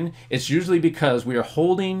in sin, it's usually because we are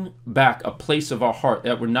holding back a place of our heart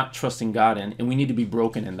that we're not trusting God in, and we need to be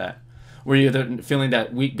broken in that. We're either feeling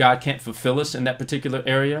that God can't fulfill us in that particular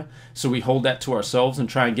area, so we hold that to ourselves and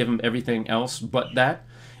try and give him everything else but that.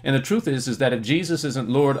 And the truth is that if Jesus isn't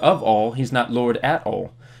Lord of all, he's not Lord at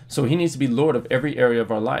all. So he needs to be Lord of every area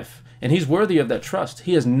of our life. And he's worthy of that trust.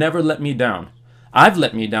 He has never let me down. I've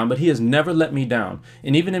let me down, but he has never let me down.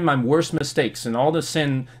 And even in my worst mistakes and all the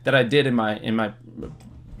sin that I did in my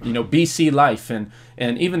BC life and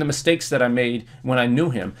even the mistakes that I made when I knew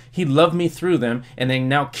him, he loved me through them, and then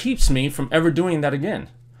now keeps me from ever doing that again.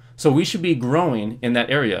 So we should be growing in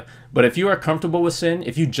that area. But if you are comfortable with sin,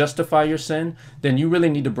 if you justify your sin, then you really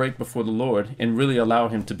need to break before the Lord and really allow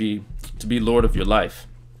him to be Lord of your life.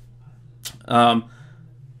 It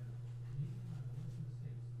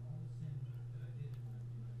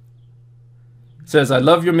says, I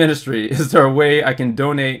love your ministry. Is there a way I can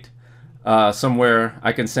donate somewhere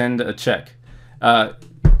I can send a check?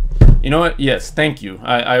 You know what? Yes, thank you.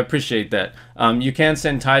 I appreciate that. You can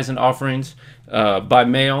send tithes and offerings by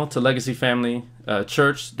mail to Legacy Family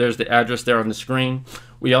Church. There's the address there on the screen.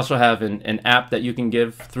 We also have an app that you can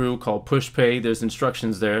give through called PushPay. There's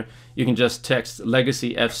instructions there. You can just text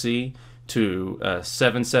Legacy FC to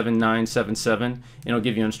 77977, and it'll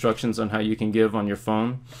give you instructions on how you can give on your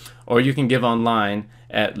phone, or you can give online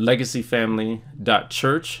at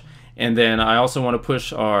legacyfamily.church. And then I also want to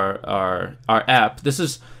push our app. This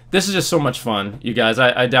is just so much fun, you guys.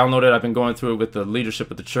 I downloaded it. I've been going through it with the leadership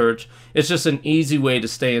of the church. It's just an easy way to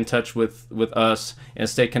stay in touch with us and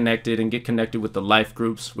stay connected and get connected with the life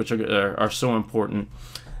groups, which are so important.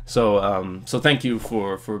 So so thank you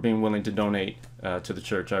for being willing to donate to the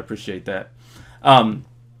church. I appreciate that.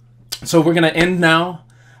 So we're going to end now.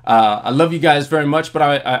 I love you guys very much, but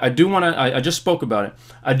I do want to, I just spoke about it.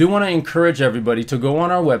 I do want to encourage everybody to go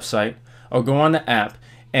on our website or go on the app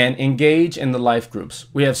and engage in the life groups.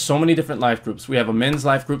 We have so many different life groups. We have a men's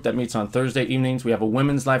life group that meets on Thursday evenings. We have a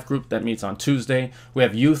women's life group that meets on Tuesday. We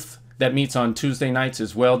have youth that meets on Tuesday nights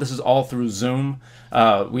as well. This is all through Zoom.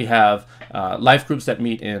 We have life groups that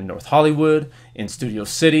meet in North Hollywood, in Studio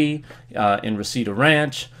City, in Reseda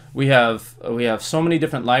Ranch. We have so many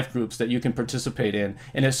different life groups that you can participate in,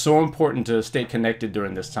 and it's so important to stay connected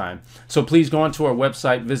during this time. So please go onto our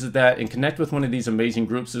website, visit that, and connect with one of these amazing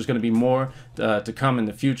groups. There's going to be more to come in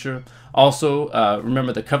the future. Also,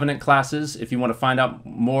 remember the covenant classes. If you want to find out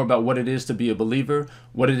more about what it is to be a believer,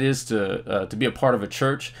 what it is to be a part of a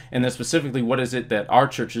church, and then specifically what is it that our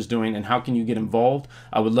church is doing and how can you get involved,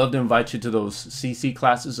 I would love to invite you to those CC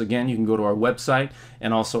classes. Again, you can go to our website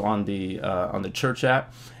and also on the church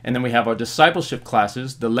app. And then we have our discipleship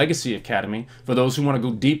classes, the Legacy Academy, for those who want to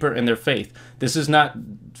go deeper in their faith. This is not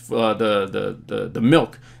the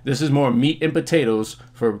milk. This is more meat and potatoes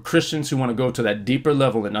for Christians who want to go to that deeper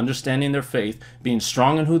level in understanding their faith, being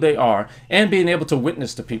strong in who they are, and being able to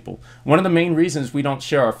witness to people. One of the main reasons we don't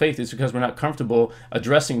share our faith is because we're not comfortable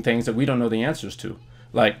addressing things that we don't know the answers to.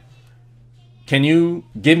 Like, can you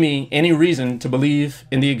give me any reason to believe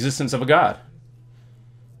in the existence of a God?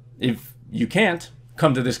 If you can't,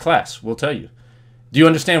 come to this class. We'll tell you. Do you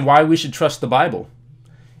understand why we should trust the Bible?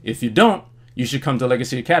 If you don't, you should come to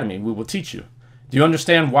Legacy Academy. We will teach you. Do you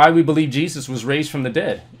understand why we believe Jesus was raised from the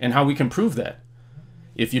dead and how we can prove that?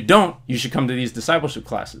 If you don't, you should come to these discipleship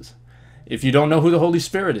classes. If you don't know who the Holy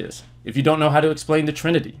Spirit is, if you don't know how to explain the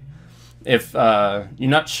Trinity, if you're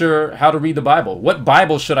not sure how to read the Bible, what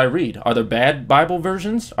Bible should I read? Are there bad Bible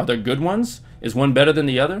versions? Are there good ones? Is one better than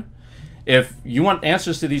the other? If you want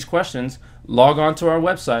answers to these questions, log on to our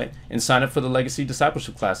website and sign up for the Legacy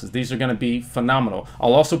Discipleship classes. These are going to be phenomenal.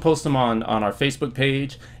 I'll also post them on our Facebook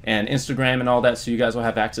page and Instagram and all that, so you guys will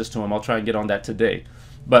have access to them. I'll try and get on that today.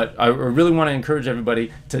 But I really want to encourage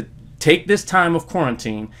everybody to take this time of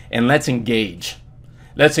quarantine and let's engage.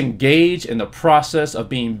 Let's engage in the process of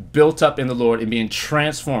being built up in the Lord and being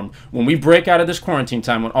transformed. When we break out of this quarantine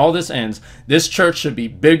time, when all this ends, this church should be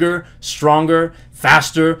bigger, stronger,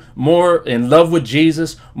 faster, more in love with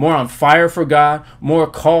Jesus, more on fire for God, more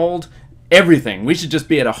called, everything. We should just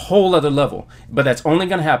be at a whole other level. But that's only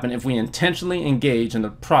going to happen if we intentionally engage in the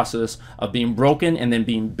process of being broken and then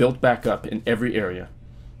being built back up in every area.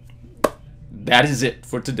 That is it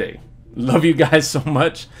for today. Love you guys so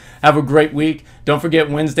much. Have a great week. Don't forget,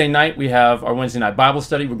 Wednesday night we have our Wednesday night Bible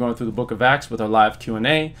study. We're going through the book of Acts with our live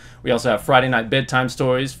Q&A. We also have Friday night bedtime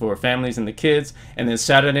stories for families and the kids. And then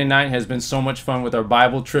Saturday night has been so much fun with our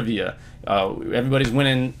Bible trivia. Everybody's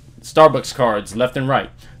winning Starbucks cards left and right.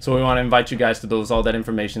 So we want to invite you guys to those. All that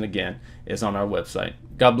information, again, is on our website.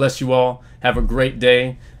 God bless you all. Have a great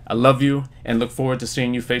day. I love you and look forward to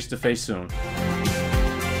seeing you face to face soon.